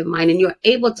of creative mind and you're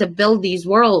able to build these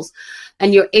worlds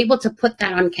and you're able to put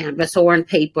that on canvas or on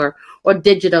paper or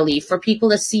digitally for people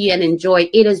to see and enjoy.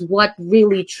 It is what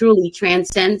really, truly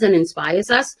transcends and inspires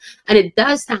us. And it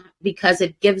does that because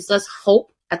it gives us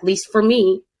hope, at least for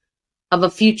me, of a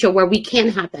future where we can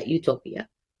have that utopia.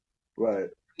 Right.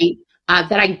 Right?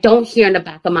 That I don't hear in the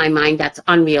back of my mind that's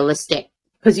unrealistic.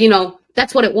 Because,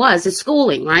 that's what it was, it's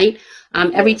schooling, right?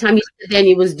 Every time you sit there and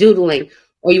you was doodling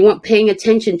or you weren't paying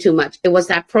attention too much, it was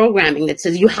that programming that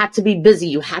says you had to be busy,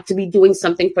 you had to be doing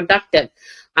something productive,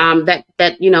 that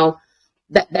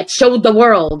showed the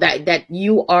world that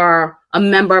you are a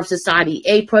member of society,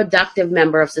 a productive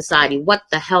member of society. What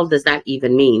the hell does that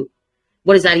even mean?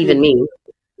 What does that even mean?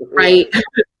 Right?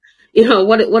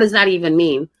 What does that even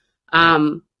mean?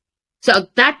 So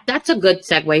that's a good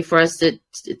segue for us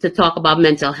to talk about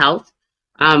mental health.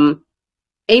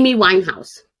 Amy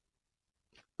Winehouse,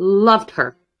 loved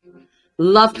her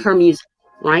music,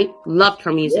 right? Loved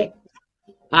her music.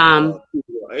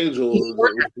 Angel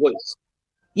voice.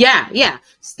 Yeah.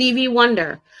 Stevie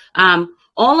Wonder.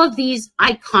 All of these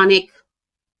iconic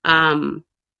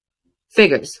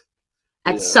figures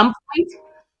at some point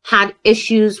had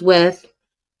issues with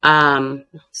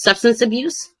substance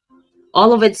abuse.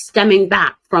 All of it stemming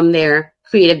back from their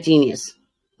creative genius,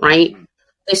 right?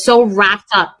 They're so wrapped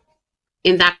up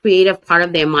in that creative part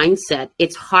of their mindset,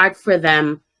 it's hard for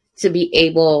them to be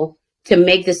able to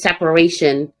make the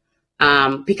separation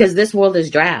because this world is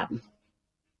drab.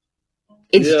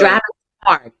 It's drab and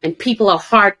hard, and people are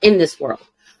hard in this world.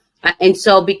 And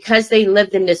so because they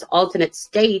lived in this alternate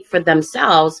state for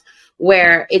themselves,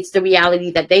 where it's the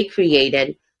reality that they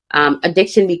created,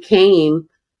 addiction became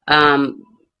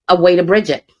a way to bridge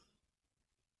it.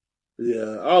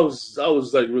 Yeah, I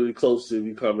was like really close to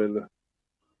becoming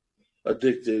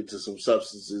addicted to some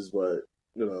substances, but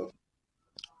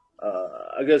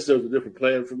I guess there was a different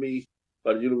plan for me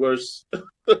by the universe.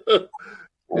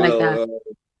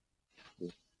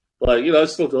 I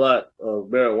smoked a lot of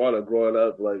marijuana growing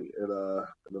up, like in the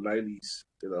 '90s.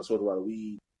 I smoked a lot of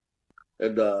weed,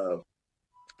 and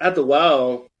after a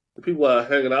while, the people I was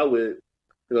hanging out with,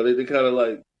 they kind of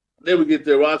like they would get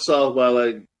their rocks off by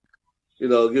like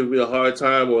giving me a hard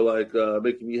time or like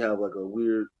making me have like a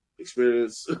weird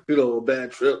experience, a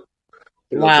bad trip.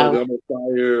 Telling me I'm on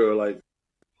fire or like,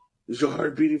 is your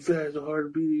heart beating fast? Is your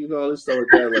heart beating? All this stuff like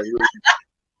that. Like,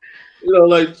 really,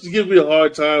 like just give me a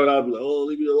hard time and I'll be like, oh,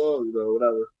 leave me alone,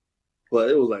 whatever.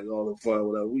 But it was like all the fun,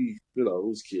 whatever. We, it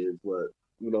was kids, but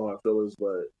our feelings.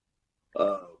 But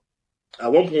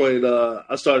at one point,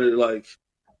 I started like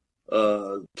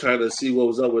trying to see what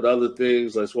was up with other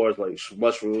things, like, as far as like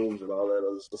mushrooms and all that,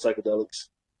 the psychedelics.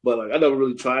 But like I never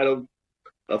really tried them.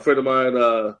 A friend of mine,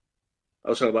 I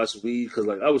was trying to buy some weed because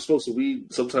like I was supposed to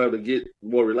weed sometime to get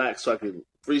more relaxed so I could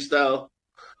freestyle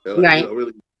and like,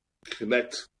 really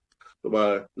connect with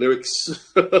my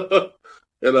lyrics. And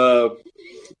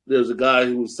there's a guy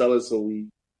who was selling some weed,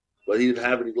 but he didn't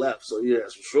have any left, so he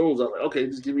had some shrooms. I was like, okay,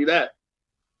 just give me that.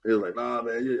 He was like, nah,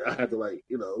 man, I had to like,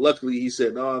 luckily he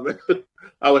said, nah, man,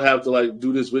 I would have to like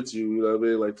do this with you, you know what I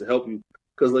mean, like to help you.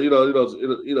 Because,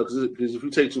 because if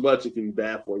you take too much, it can be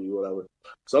bad for you, whatever.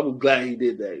 So I'm glad he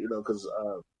did that, because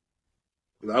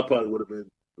I probably would have been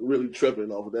really tripping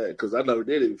off of that because I never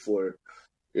did it before,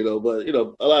 But,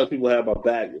 a lot of people have my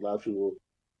back. A lot of people,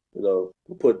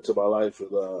 put into my life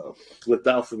and looked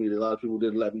out for me. A lot of people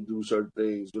didn't let me do certain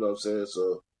things, you know what I'm saying?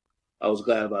 So I was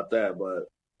glad about that, but,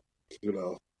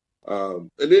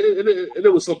 and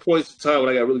there was some points in time when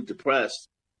I got really depressed.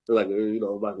 Like,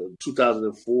 about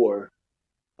 2004.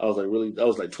 I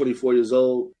was like 24 years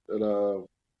old, and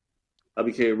I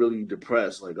became really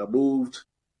depressed. Like I moved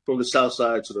from the south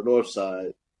side to the north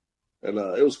side, and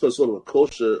it was sort of a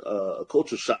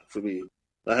culture shock for me.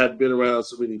 I hadn't been around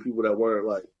so many people that weren't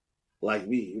like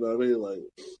me. You know what I mean? Like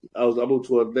I moved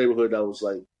to a neighborhood that was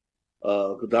like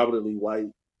predominantly white,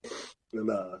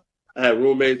 and I had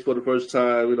roommates for the first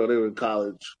time. They were in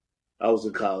college. I was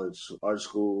in college, art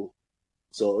school,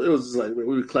 so it was just like we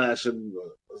were clashing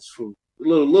from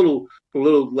little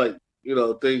like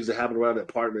things that happened around the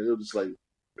apartment. It was just like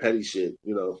petty shit,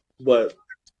 But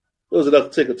it was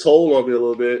enough to take a toll on me a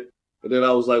little bit. And then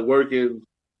I was like working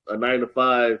a 9 to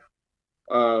 5,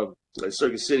 like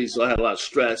Circuit City, so I had a lot of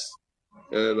stress.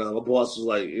 And my boss was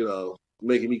like,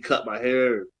 making me cut my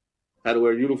hair, had to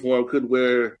wear a uniform, couldn't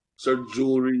wear certain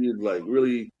jewelry, and like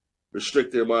really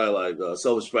restricting my like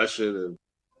self-expression and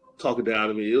talking down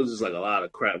to me. It was just like a lot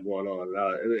of crap going on.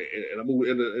 And I moved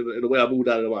in the way I moved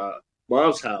out of my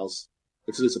mom's house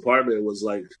into this apartment was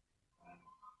like,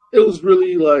 it was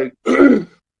really like,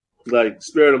 like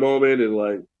spare of the moment. And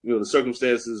like, the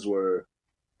circumstances were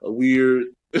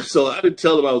weird. So I didn't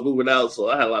tell them I was moving out. So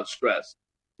I had a lot of stress,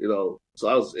 So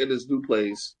I was in this new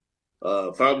place,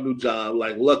 found a new job,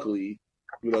 like luckily,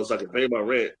 so I could pay my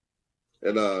rent.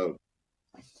 And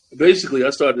basically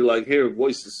I started like hearing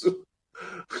voices.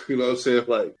 You know what I'm saying?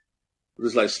 Like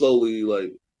just like slowly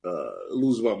like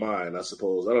losing my mind, I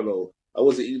suppose. I don't know. I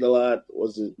wasn't eating a lot,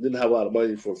 didn't have a lot of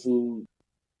money for food.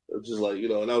 It was just like,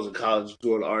 and I was in college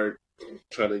doing art,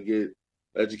 trying to get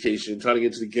education, trying to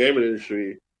get into the gaming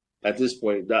industry. At this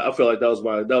point, I felt like that was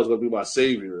going to be my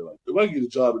savior. Like, if I can get a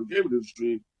job in the gaming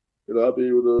industry, I'll be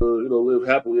able to, live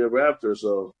happily ever after.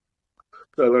 So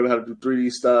I learned how to do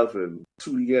 3D stuff and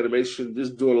 2D animation,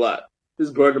 just doing a lot.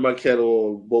 Just burning my kettle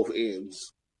on both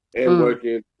ends and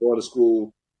working, going to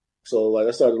school. So, like,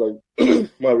 I started,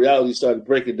 like, my reality started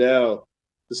breaking down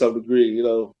to some degree,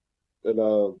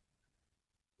 and,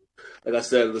 like I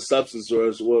said, the substance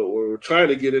were trying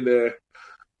to get in there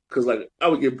because, like, I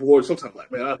would get bored sometimes.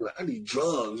 Like, man, I'd be like, I need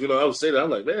drugs. I would say that. I'm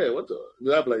like, man, what the?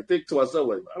 And I'd be like, think to myself,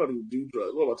 like, I don't even do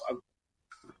drugs. What am I talking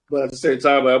about? But at the same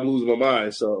time, like, I'm losing my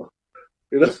mind. So,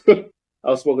 I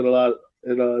was smoking a lot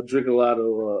and drinking a lot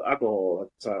of alcohol at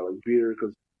the time, like beer,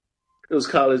 because it was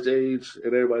college age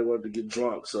and everybody wanted to get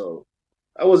drunk. So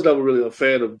I wasn't ever really a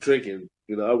fan of drinking.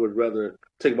 I would rather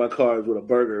take my carbs with a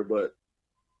burger, but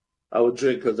I would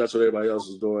drink because that's what everybody else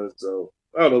was doing. So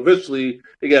I don't know. Eventually,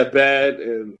 it got bad,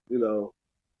 and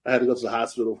I had to go to the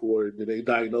hospital for it. And they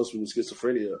diagnosed me with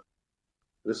schizophrenia.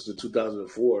 This is in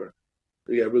 2004.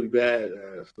 It got really bad.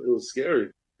 It was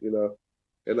scary,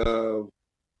 And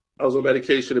I was on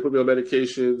medication. They put me on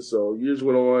medication. So years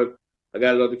went on. I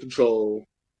got it under control.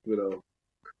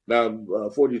 Now I'm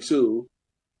 42,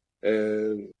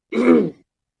 and I'm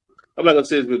not gonna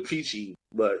say it's been peachy,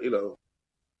 but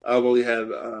I've only had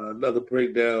another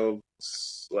breakdown,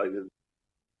 like it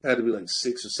had to be like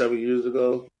 6 or 7 years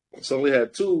ago. So I only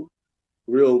had 2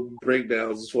 real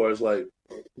breakdowns as far as like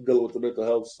dealing with the mental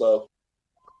health stuff.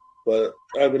 But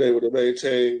I've been able to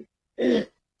maintain,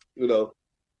 But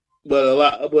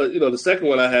the second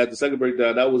one I had, the second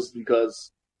breakdown, that was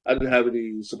because I didn't have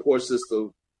any support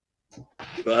system.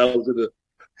 I was in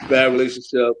a bad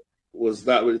relationship, was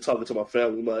not really talking to my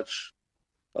family much.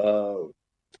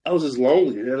 I was just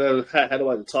lonely, and I had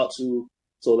nobody to talk to.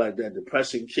 So like that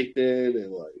depression kicked in,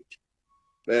 and like,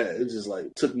 man, it just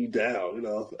like took me down,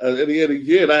 And in the end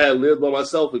again, I had lived by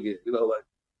myself again, like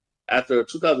after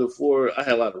 2004, I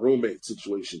had a lot of roommate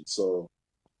situations, so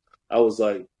I was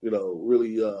like,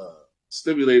 really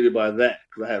stimulated by that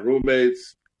because I had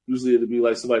roommates. Usually it'd be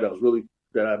like somebody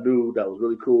that I knew that was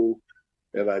really cool,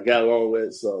 and I got along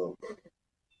with. So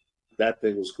that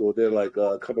thing was cool. Then like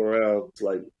coming around to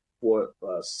like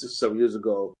 6, 7 years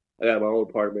ago, I got my own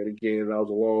apartment again. And I was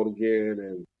alone again,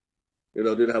 and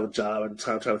didn't have a job at the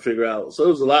time, trying to figure out. So it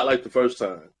was a lot like the first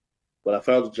time, but I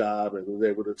found a job and was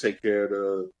able to take care of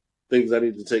the things I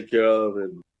needed to take care of,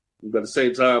 and but at the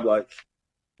same time, like,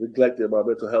 neglected my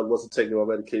mental health, wasn't taking my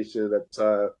medication at the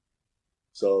time.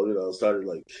 So, started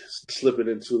like slipping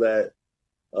into that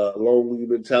lonely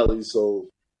mentality. So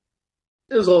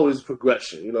there's always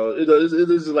progression, it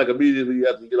isn't like immediately you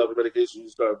have to get off your medication, you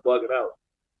start bugging out.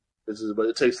 But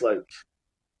it takes like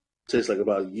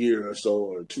about a year or so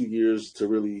or 2 years to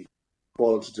really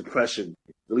fall into depression,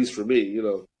 at least for me,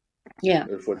 Yeah.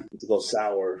 And for it to go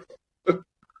sour.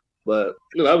 But,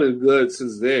 I've been good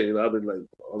since then. I've been, like,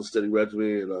 on a steady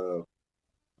regimen and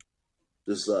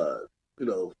just,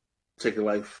 taking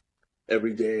life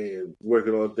every day and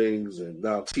working on things. And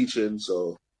now I'm teaching,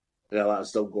 so I got a lot of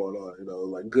stuff going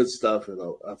on, like good stuff. And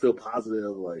I feel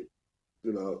positive. Like,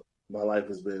 my life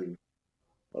has been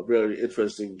a very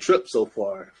interesting trip so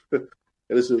far. And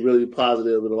it's been really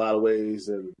positive in a lot of ways.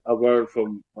 And I've learned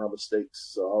from my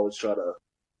mistakes. So I always try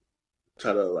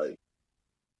to like,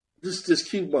 just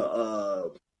keep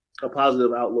a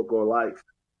positive outlook on life,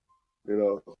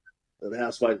 and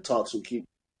have somebody to talk to, keep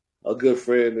a good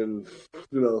friend and,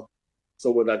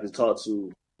 someone I can talk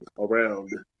to around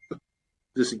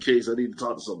just in case I need to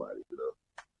talk to somebody,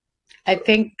 I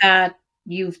think that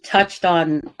you've touched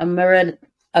on a myriad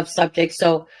of subjects.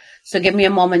 So give me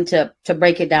a moment to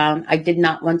break it down. I did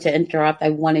not want to interrupt. I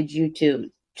wanted you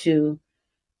to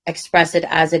express it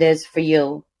as it is for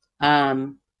you.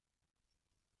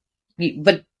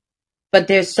 But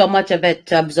there's so much of it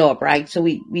to absorb, right? So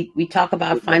we talk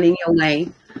about finding your way,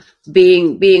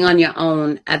 being on your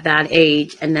own at that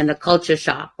age, and then the culture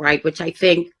shock, right? Which I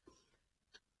think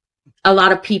a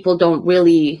lot of people don't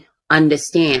really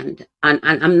understand. And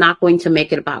I'm not going to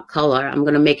make it about color. I'm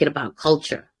going to make it about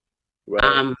culture.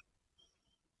 Right.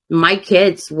 My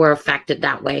kids were affected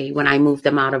that way when I moved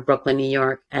them out of Brooklyn, New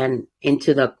York, and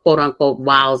into the quote unquote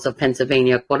wilds of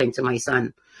Pennsylvania, according to my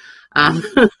son.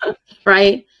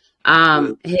 Right?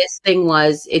 His thing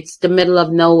was, it's the middle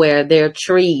of nowhere. There are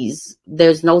trees.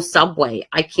 There's no subway.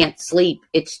 I can't sleep.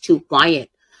 It's too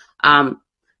quiet.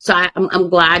 So I'm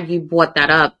glad you brought that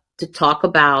up to talk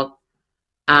about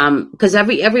Because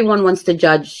everyone wants to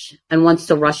judge and wants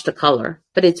to rush to color,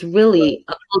 but it's really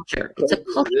a culture. It's a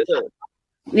culture.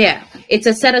 Yeah, it's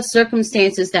a set of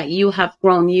circumstances that you have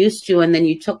grown used to, and then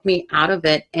you took me out of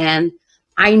it, and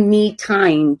I need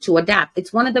time to adapt.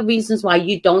 It's one of the reasons why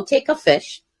you don't take a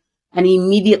fish and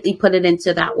immediately put it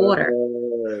into that water.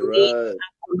 Right.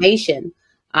 Information.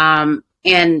 And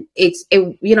and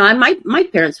my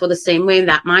parents were the same way in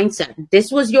that mindset.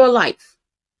 This was your life.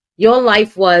 Your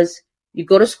life was you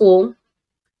go to school,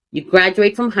 you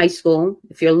graduate from high school.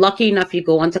 If you're lucky enough, you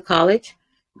go on to college,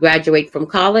 graduate from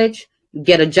college, you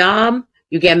get a job,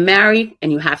 you get married,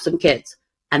 and you have some kids.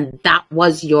 And that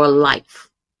was your life.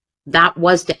 That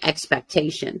was the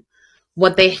expectation.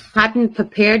 What they hadn't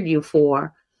prepared you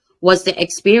for was the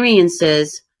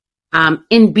experiences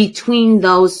in between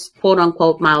those quote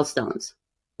unquote milestones,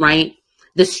 right?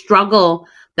 The struggle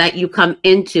that you come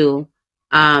into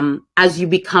as you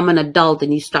become an adult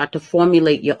and you start to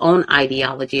formulate your own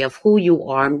ideology of who you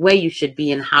are and where you should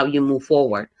be and how you move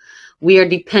forward. We are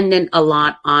dependent a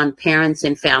lot on parents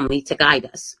and family to guide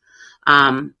us.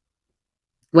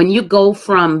 When you go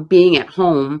from being at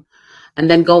home and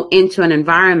then go into an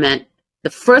environment, the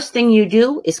first thing you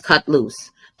do is cut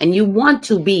loose, and you want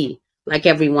to be like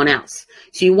everyone else.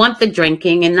 So you want the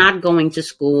drinking and not going to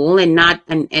school and not,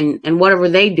 and whatever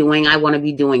they're doing, I want to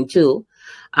be doing too.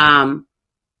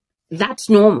 That's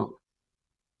normal.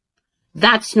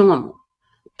 That's normal.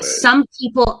 Some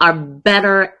people are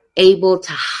better able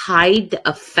to hide the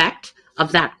effect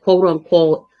of that quote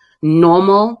unquote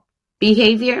normal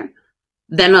behavior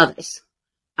than others.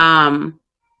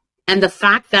 And the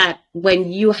fact that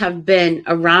when you have been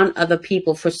around other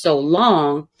people for so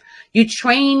long, you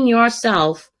train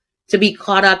yourself to be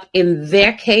caught up in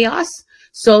their chaos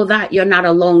so that you're not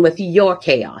alone with your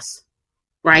chaos,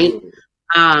 right?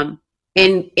 And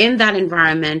in that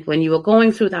environment, when you were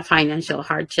going through that financial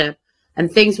hardship and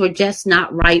things were just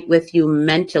not right with you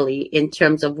mentally in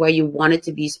terms of where you wanted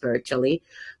to be spiritually,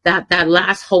 that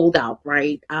last holdout,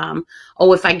 right?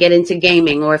 If I get into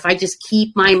gaming, or if I just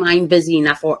keep my mind busy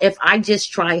enough, or if I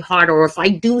just try harder, or if I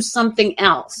do something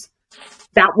else,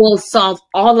 that will solve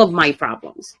all of my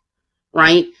problems,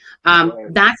 right?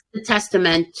 That's the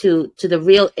testament to the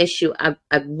real issue of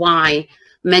why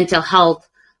mental health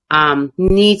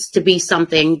needs to be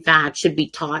something that should be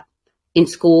taught in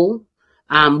school.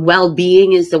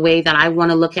 Well-being is the way that I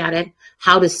want to look at it.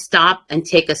 How to stop and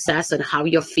take assess and how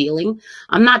you're feeling.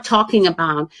 I'm not talking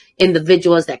about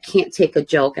individuals that can't take a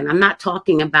joke, and I'm not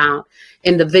talking about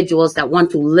individuals that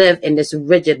want to live in this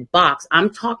rigid box.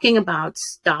 I'm talking about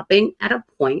stopping at a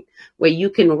point where you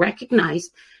can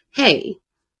recognize, hey,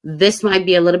 this might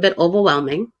be a little bit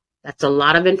overwhelming. That's a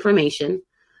lot of information.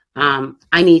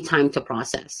 I need time to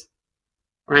process,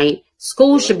 right?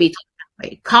 School should be taught that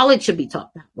way. College should be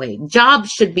taught that way. Jobs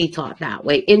should be taught that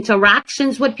way.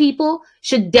 Interactions with people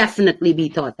should definitely be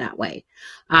taught that way.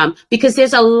 Because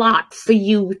there's a lot for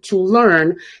you to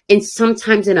learn, and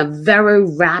sometimes in a very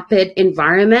rapid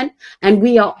environment, and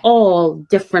we are all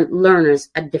different learners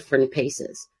at different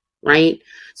paces, right?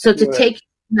 So to take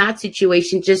that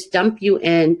situation, just dump you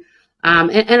in.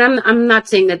 And I'm not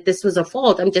saying that this was a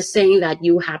fault. I'm just saying that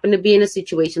you happen to be in a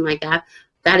situation like that.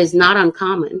 That is not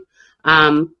uncommon.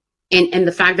 And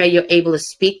the fact that you're able to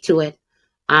speak to it,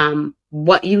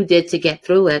 what you did to get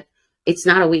through it, it's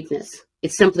not a weakness.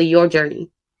 It's simply your journey.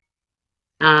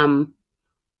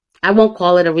 I won't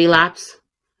call it a relapse.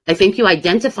 I think you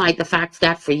identified the fact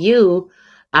that for you,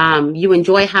 you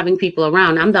enjoy having people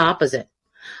around. I'm the opposite.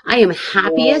 I am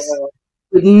happiest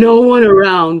with no one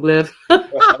around, Glyph. I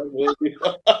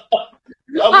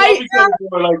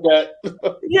like that.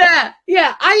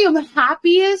 Yeah. I am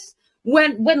happiest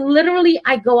when literally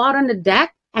I go out on the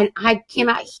deck and I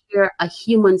cannot hear a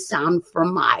human sound for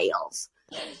miles.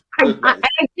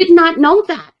 I did not know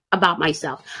that about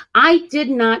myself. I did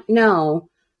not know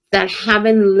that,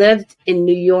 having lived in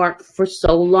New York for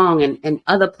so long and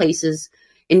other places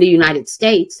in the United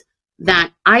States,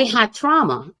 that I had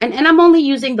trauma. And I'm only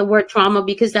using the word trauma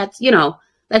because that's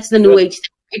the new age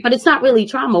thing, but it's not really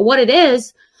trauma. What it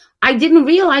is, I didn't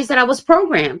realize that I was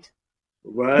programmed.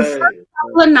 Right. The first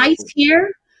couple of nights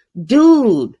here,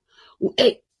 dude,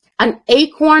 an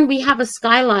acorn, we have a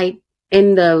skylight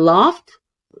in the loft.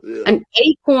 Yeah. An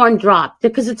acorn dropped,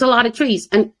 because it's a lot of trees.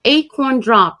 An acorn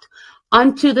dropped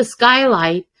onto the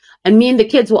skylight, and me and the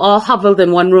kids were all huddled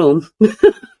in one room. Because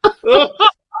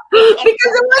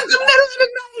it was the middle of the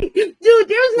night. Dude,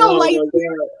 there's no light.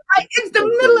 It's the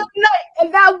middle of the night,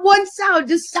 and that one sound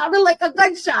just sounded like a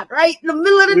gunshot, right? In the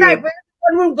middle of the night, we're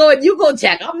in one room going, you go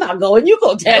check. I'm not going, you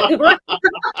go check.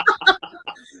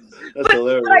 That's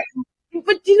hilarious.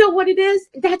 But you know what it is?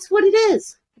 That's what it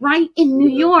is. right? In New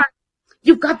York,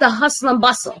 you've got the hustle and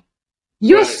bustle.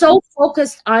 You're Right. so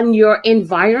focused on your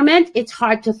environment, it's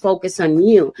hard to focus on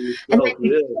you. And then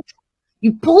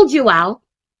you pulled you out,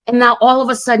 and now all of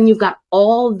a sudden you've got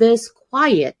all this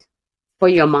quiet for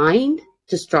your mind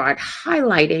to start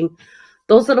highlighting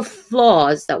those are the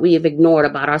flaws that we have ignored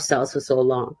about ourselves for so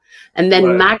long. And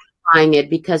then magnifying it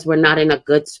because we're not in a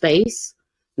good space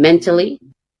mentally,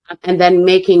 and then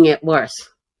making it worse,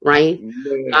 right?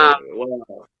 Wow.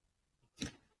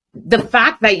 The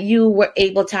fact that you were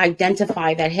able to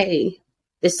identify that, hey,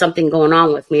 there's something going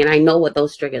on with me, and I know what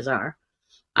those triggers are,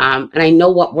 and I know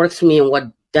what works for me and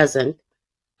what doesn't,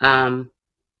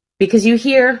 because you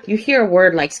hear a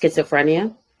word like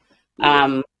schizophrenia,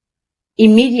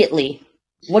 immediately,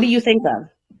 what do you think of?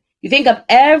 You think of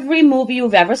every movie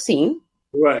you've ever seen,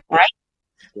 right?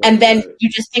 And then you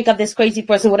just think of this crazy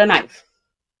person with a knife.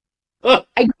 I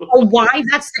don't know why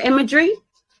that's the imagery.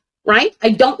 Right? I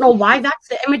don't know why that's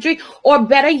the imagery. Or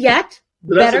better yet,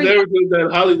 that's the narrative that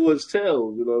Hollywood's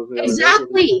tells. You know what I'm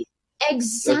saying?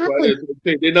 Exactly.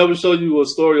 They never show you a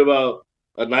story about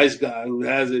a nice guy who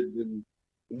has it and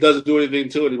doesn't do anything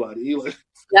to anybody. Like,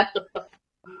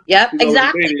 yep,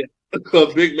 exactly. A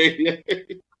big maniac.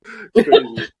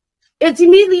 Crazy. It's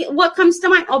immediately what comes to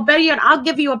mind. Or better yet, I'll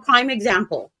give you a prime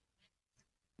example.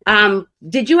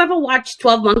 Did you ever watch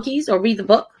 12 Monkeys or read the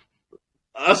book?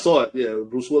 I saw it, yeah,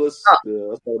 Bruce Willis. Oh.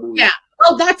 Yeah, I saw the movie. Yeah.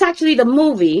 Oh, that's actually the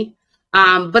movie.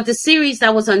 But the series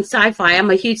that was on Sci-Fi, I'm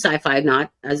a huge Sci-Fi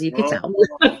nut, as you can tell.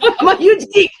 I'm a huge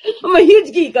geek,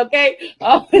 okay?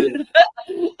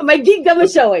 My geekdom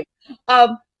is showing.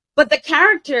 But the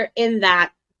character in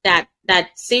that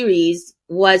series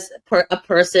was a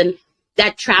person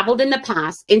that traveled in the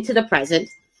past into the present,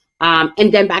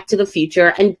 and then back to the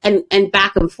future, and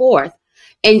back and forth.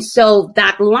 And so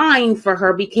that line for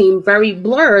her became very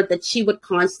blurred, that she would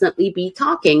constantly be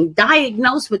talking,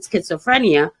 diagnosed with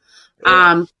schizophrenia,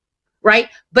 right?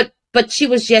 But she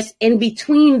was just in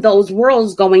between those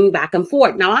worlds, going back and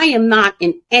forth. Now, I am not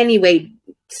in any way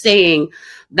saying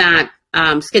that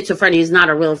schizophrenia is not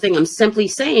a real thing. I'm simply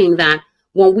saying that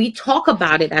when we talk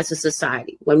about it as a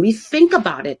society, when we think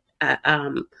about it,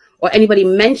 or anybody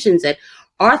mentions it,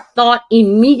 our thought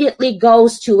immediately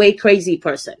goes to a crazy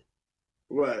person.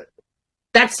 Right.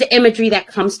 That's the imagery that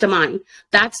comes to mind.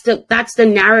 That's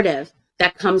the narrative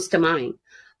that comes to mind.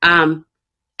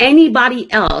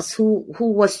 Anybody else who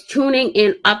was tuning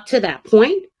in up to that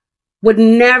point would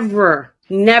never,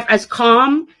 as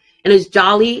calm and as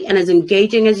jolly and as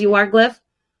engaging as you are, Glyph,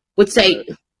 would say,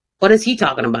 what is he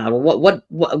talking about? What,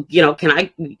 can I,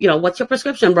 what's your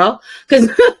prescription, bro? Because,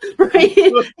 right,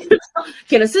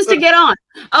 can a sister get on?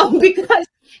 Because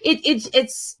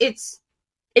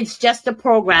it's just the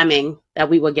programming that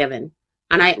we were given.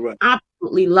 And I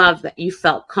absolutely love that you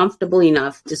felt comfortable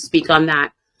enough to speak on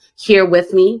that here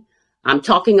with me. I'm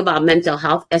talking about mental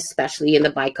health, especially in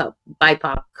the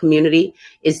BIPOC community,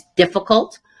 is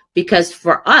difficult because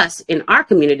for us in our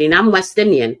community, and I'm West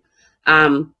Indian,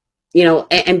 and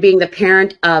being the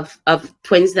parent of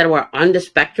twins that were on the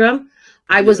spectrum,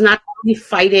 I was not only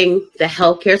fighting the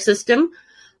healthcare system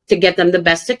to get them the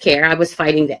best of care, I was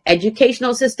fighting the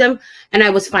educational system, and I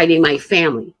was fighting my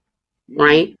family,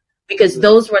 right? Because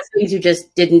those were things you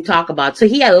just didn't talk about. So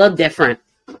he had a little different.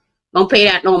 Don't pay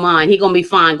that no mind. He gonna be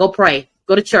fine. Go pray.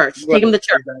 Go to church. Take him to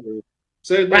church.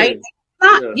 Same right?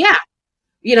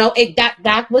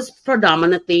 That was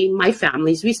predominantly my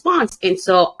family's response, and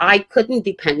so I couldn't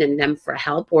depend on them for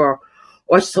help or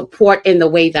support in the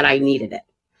way that I needed it.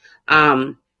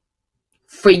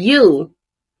 For you,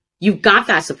 you got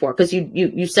that support because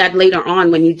you said later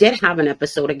on when you did have an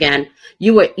episode again,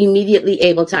 you were immediately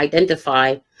able to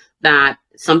identify that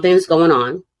something's going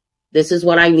on. This is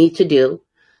what I need to do.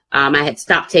 I had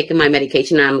stopped taking my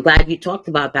medication, and I'm glad you talked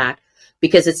about that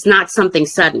because it's not something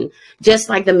sudden. Just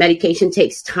like the medication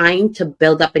takes time to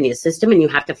build up in your system, and you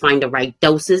have to find the right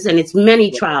doses, and it's many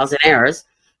trials and errors,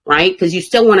 right? Because you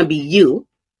still want to be you,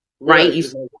 right? You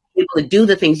still want to be able to do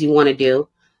the things you want to do.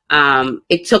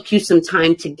 It took you some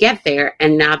time to get there,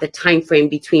 and now the time frame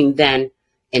between then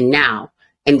and now.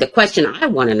 And the question I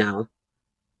want to know,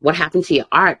 what happened to your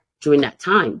art during that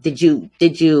time? Did you,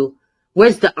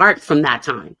 where's the art from that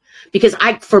time? Because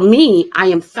for me, I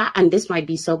am fat, and this might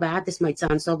be so bad, this might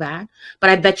sound so bad, but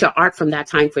I bet your art from that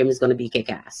time frame is going to be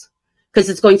kick-ass because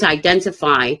it's going to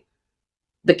identify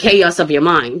the chaos of your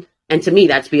mind. And to me,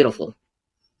 that's beautiful.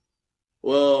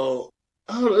 Well,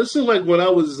 I don't know. It seemed like when I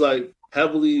was like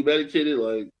heavily medicated,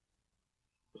 like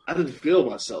I didn't feel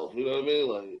myself. You know what I mean?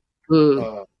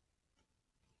 Like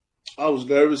I was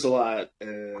nervous a lot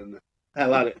and had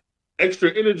a lot of extra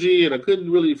energy, and I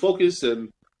couldn't really focus.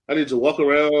 And I need to walk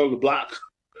around the block.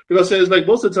 You know what I'm saying? It's like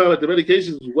most of the time, like the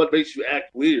medication is what makes you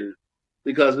act weird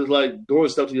because it's like doing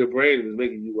stuff to your brain and it's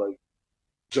making you like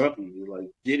jumpy and like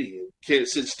giddy and can't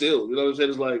sit still. You know what I'm saying?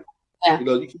 It's like, you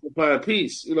know, you can't find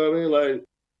peace. You know what I mean? Like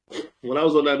when I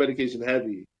was on that medication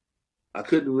heavy, I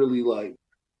couldn't really like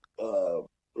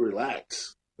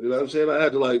relax. You know what I'm saying? I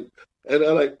had to like, and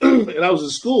I like, and I was in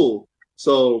school,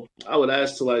 so I would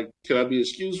ask to like, can I be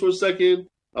excused for a second?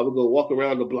 I would go walk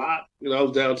around the block. You know, I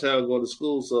was downtown going to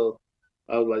school, so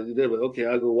I was like, they were like, okay,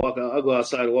 I'll go walk out. I'll go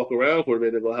outside and walk around for a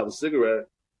minute and go have a cigarette.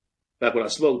 Back when I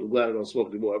smoked, I'm glad I don't smoke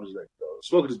anymore. I was like,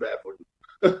 smoking is bad for you.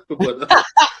 but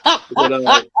I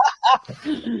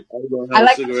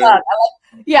like the plug.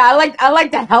 I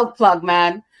like the health plug,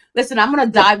 man. Listen, I'm gonna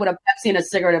die with a Pepsi and a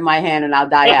cigarette in my hand, and I'll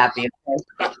die happy.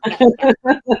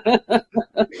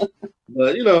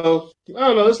 But you know, I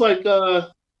don't know. It's like, damn,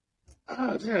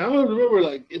 I don't remember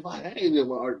like if I had any of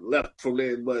my art left from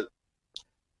then, but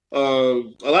a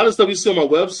lot of stuff you see on my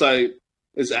website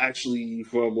is actually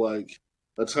from like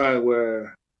a time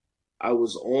where I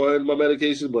was on my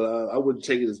medication, but I wouldn't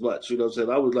take it as much. You know what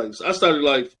I'm saying? I started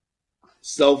like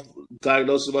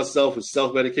self-diagnosing myself and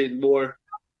self-medicating more.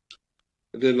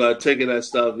 And then like taking that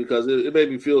stuff because it made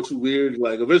me feel too weird.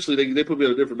 Like eventually they put me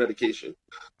on a different medication.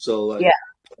 So like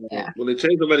when they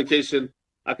changed the medication,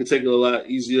 I could take it a lot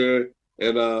easier.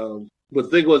 And but the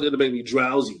thing was it'd make me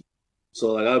drowsy.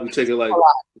 So like I'd be taking like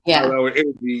 5-hour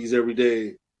interviews every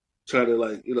day, trying to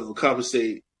like, you know,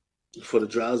 compensate for the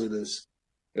drowsiness.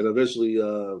 And eventually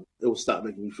it would stop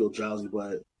making me feel drowsy,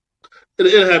 but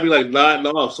it had me like nodding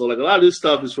off. So like a lot of this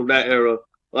stuff is from that era. A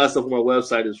lot of stuff on my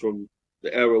website is from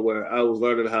the era where I was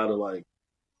learning how to like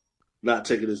not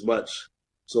take it as much.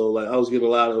 So like I was getting a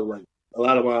lot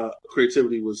of my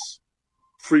creativity was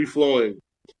free flowing.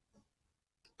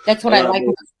 That's what I like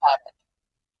about it.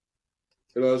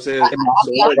 You know what I'm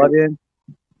saying?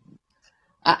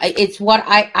 It's what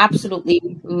I absolutely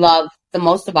love the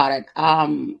most about it.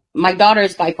 My daughter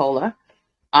is bipolar,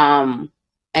 and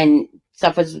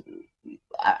suffers, and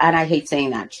I hate saying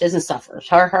that. She doesn't suffer.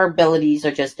 Her abilities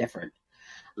are just different.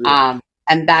 Yeah.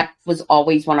 And that was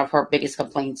always one of her biggest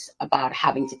complaints about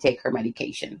having to take her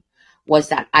medication, was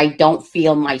that I don't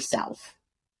feel myself.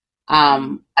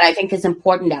 And I think it's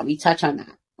important that we touch on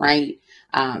that, right?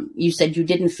 You said you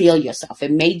didn't feel yourself.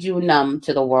 It made you numb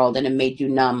to the world, and it made you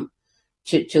numb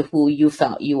to who you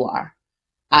felt you are.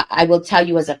 I will tell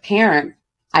you, as a parent,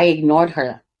 I ignored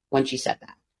her when she said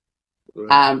that.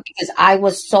 Right. Because I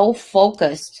was so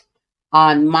focused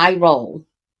on my role,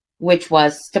 which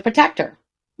was to protect her,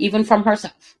 even from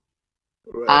herself.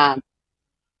 Right.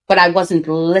 But I wasn't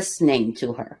listening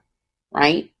to her,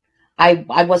 right?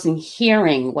 I wasn't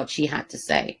hearing what she had to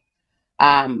say.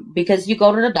 Because you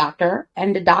go to the doctor,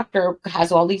 and the doctor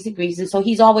has all these degrees, and so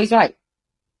he's always right.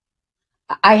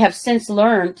 I have since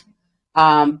learned,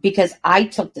 because I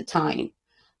took the time,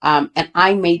 and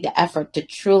I made the effort to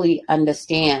truly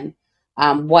understand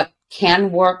what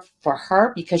can work for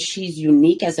her, because she's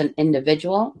unique as an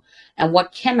individual, and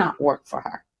what cannot work for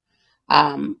her.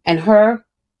 And her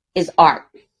is art.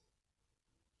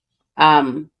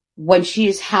 When she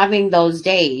is having those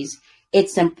days,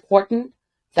 it's important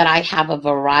that I have a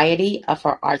variety of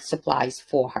her art supplies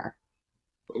for her.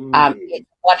 It's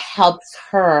what helps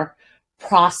her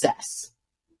process,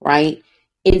 right?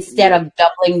 Instead of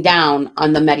doubling down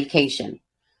on the medication.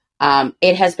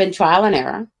 It has been trial and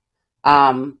error.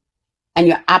 And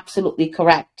you're absolutely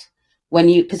correct.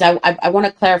 Because I want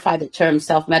to clarify the term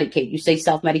self-medicate. You say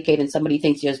self-medicate and somebody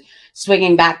thinks you're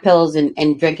swinging back pills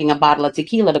and drinking a bottle of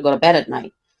tequila to go to bed at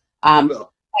night.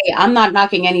 Hey, I'm not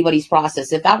knocking anybody's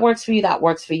process. If that works for you, that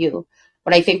works for you.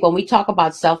 But I think when we talk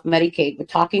about self-medicate, we're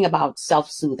talking about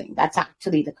self-soothing. That's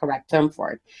actually the correct term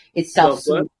for it. It's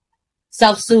self-soothing.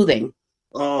 Self-soothing.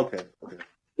 Oh, okay.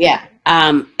 Yeah.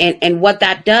 And what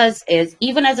that does is,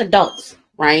 even as adults,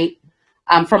 right?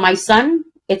 For my son,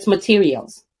 it's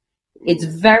materials. It's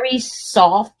very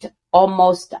soft,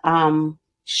 almost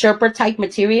Sherpa type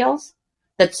materials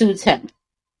that suits him.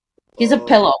 He's a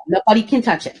pillow. Nobody can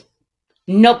touch it.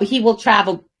 Nope. He will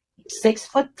travel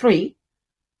 6'3",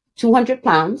 200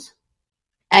 pounds,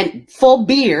 and full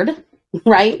beard,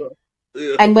 right?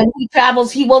 Yeah. And when he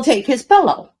travels, he will take his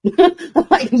pillow.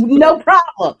 Like, no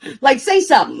problem. Like, say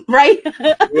something, right?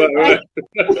 Right.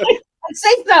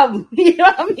 Say something. You know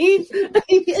what I mean?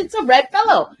 It's a red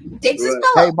pillow. He takes his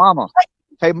pillow.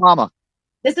 Hey, mama.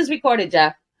 This is recorded,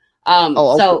 Jeff.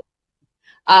 So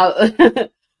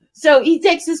he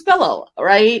takes his pillow,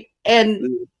 right?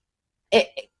 And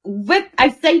I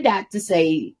say that to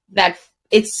say that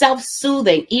it's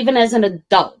self-soothing. Even as an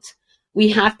adult, we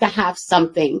have to have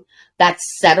something that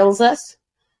settles us,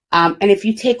 And if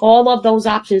you take all of those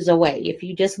options away, if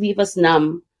you just leave us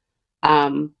numb,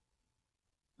 to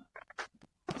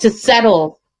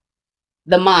settle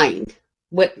the mind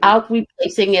without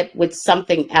replacing it with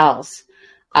something else,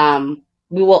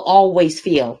 we will always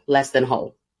feel less than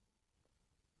whole.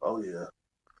 Oh, yeah.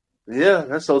 Yeah,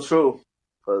 that's so true.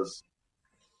 Because,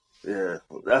 yeah,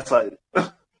 that's like,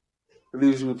 it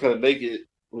leaves you to kind of make it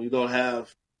when you don't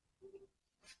have,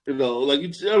 like,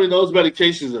 those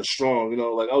medications are strong.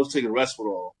 Like, I was taking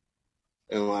Respirol.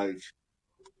 And, like,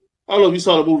 I don't know if you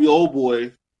saw the movie Old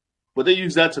Boy, but they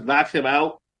used that to knock him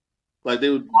out. Like, they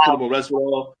would put him on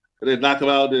Respirol and then knock him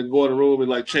out, and then go in the room and,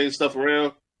 like, change stuff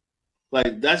around.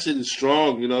 Like, that shit is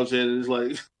strong, you know what I'm saying? It's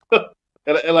like,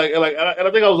 and I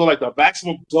think I was on, like, the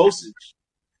maximum dosage.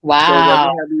 Wow. So, like, they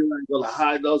had me, like, on the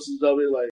high doses of it, like,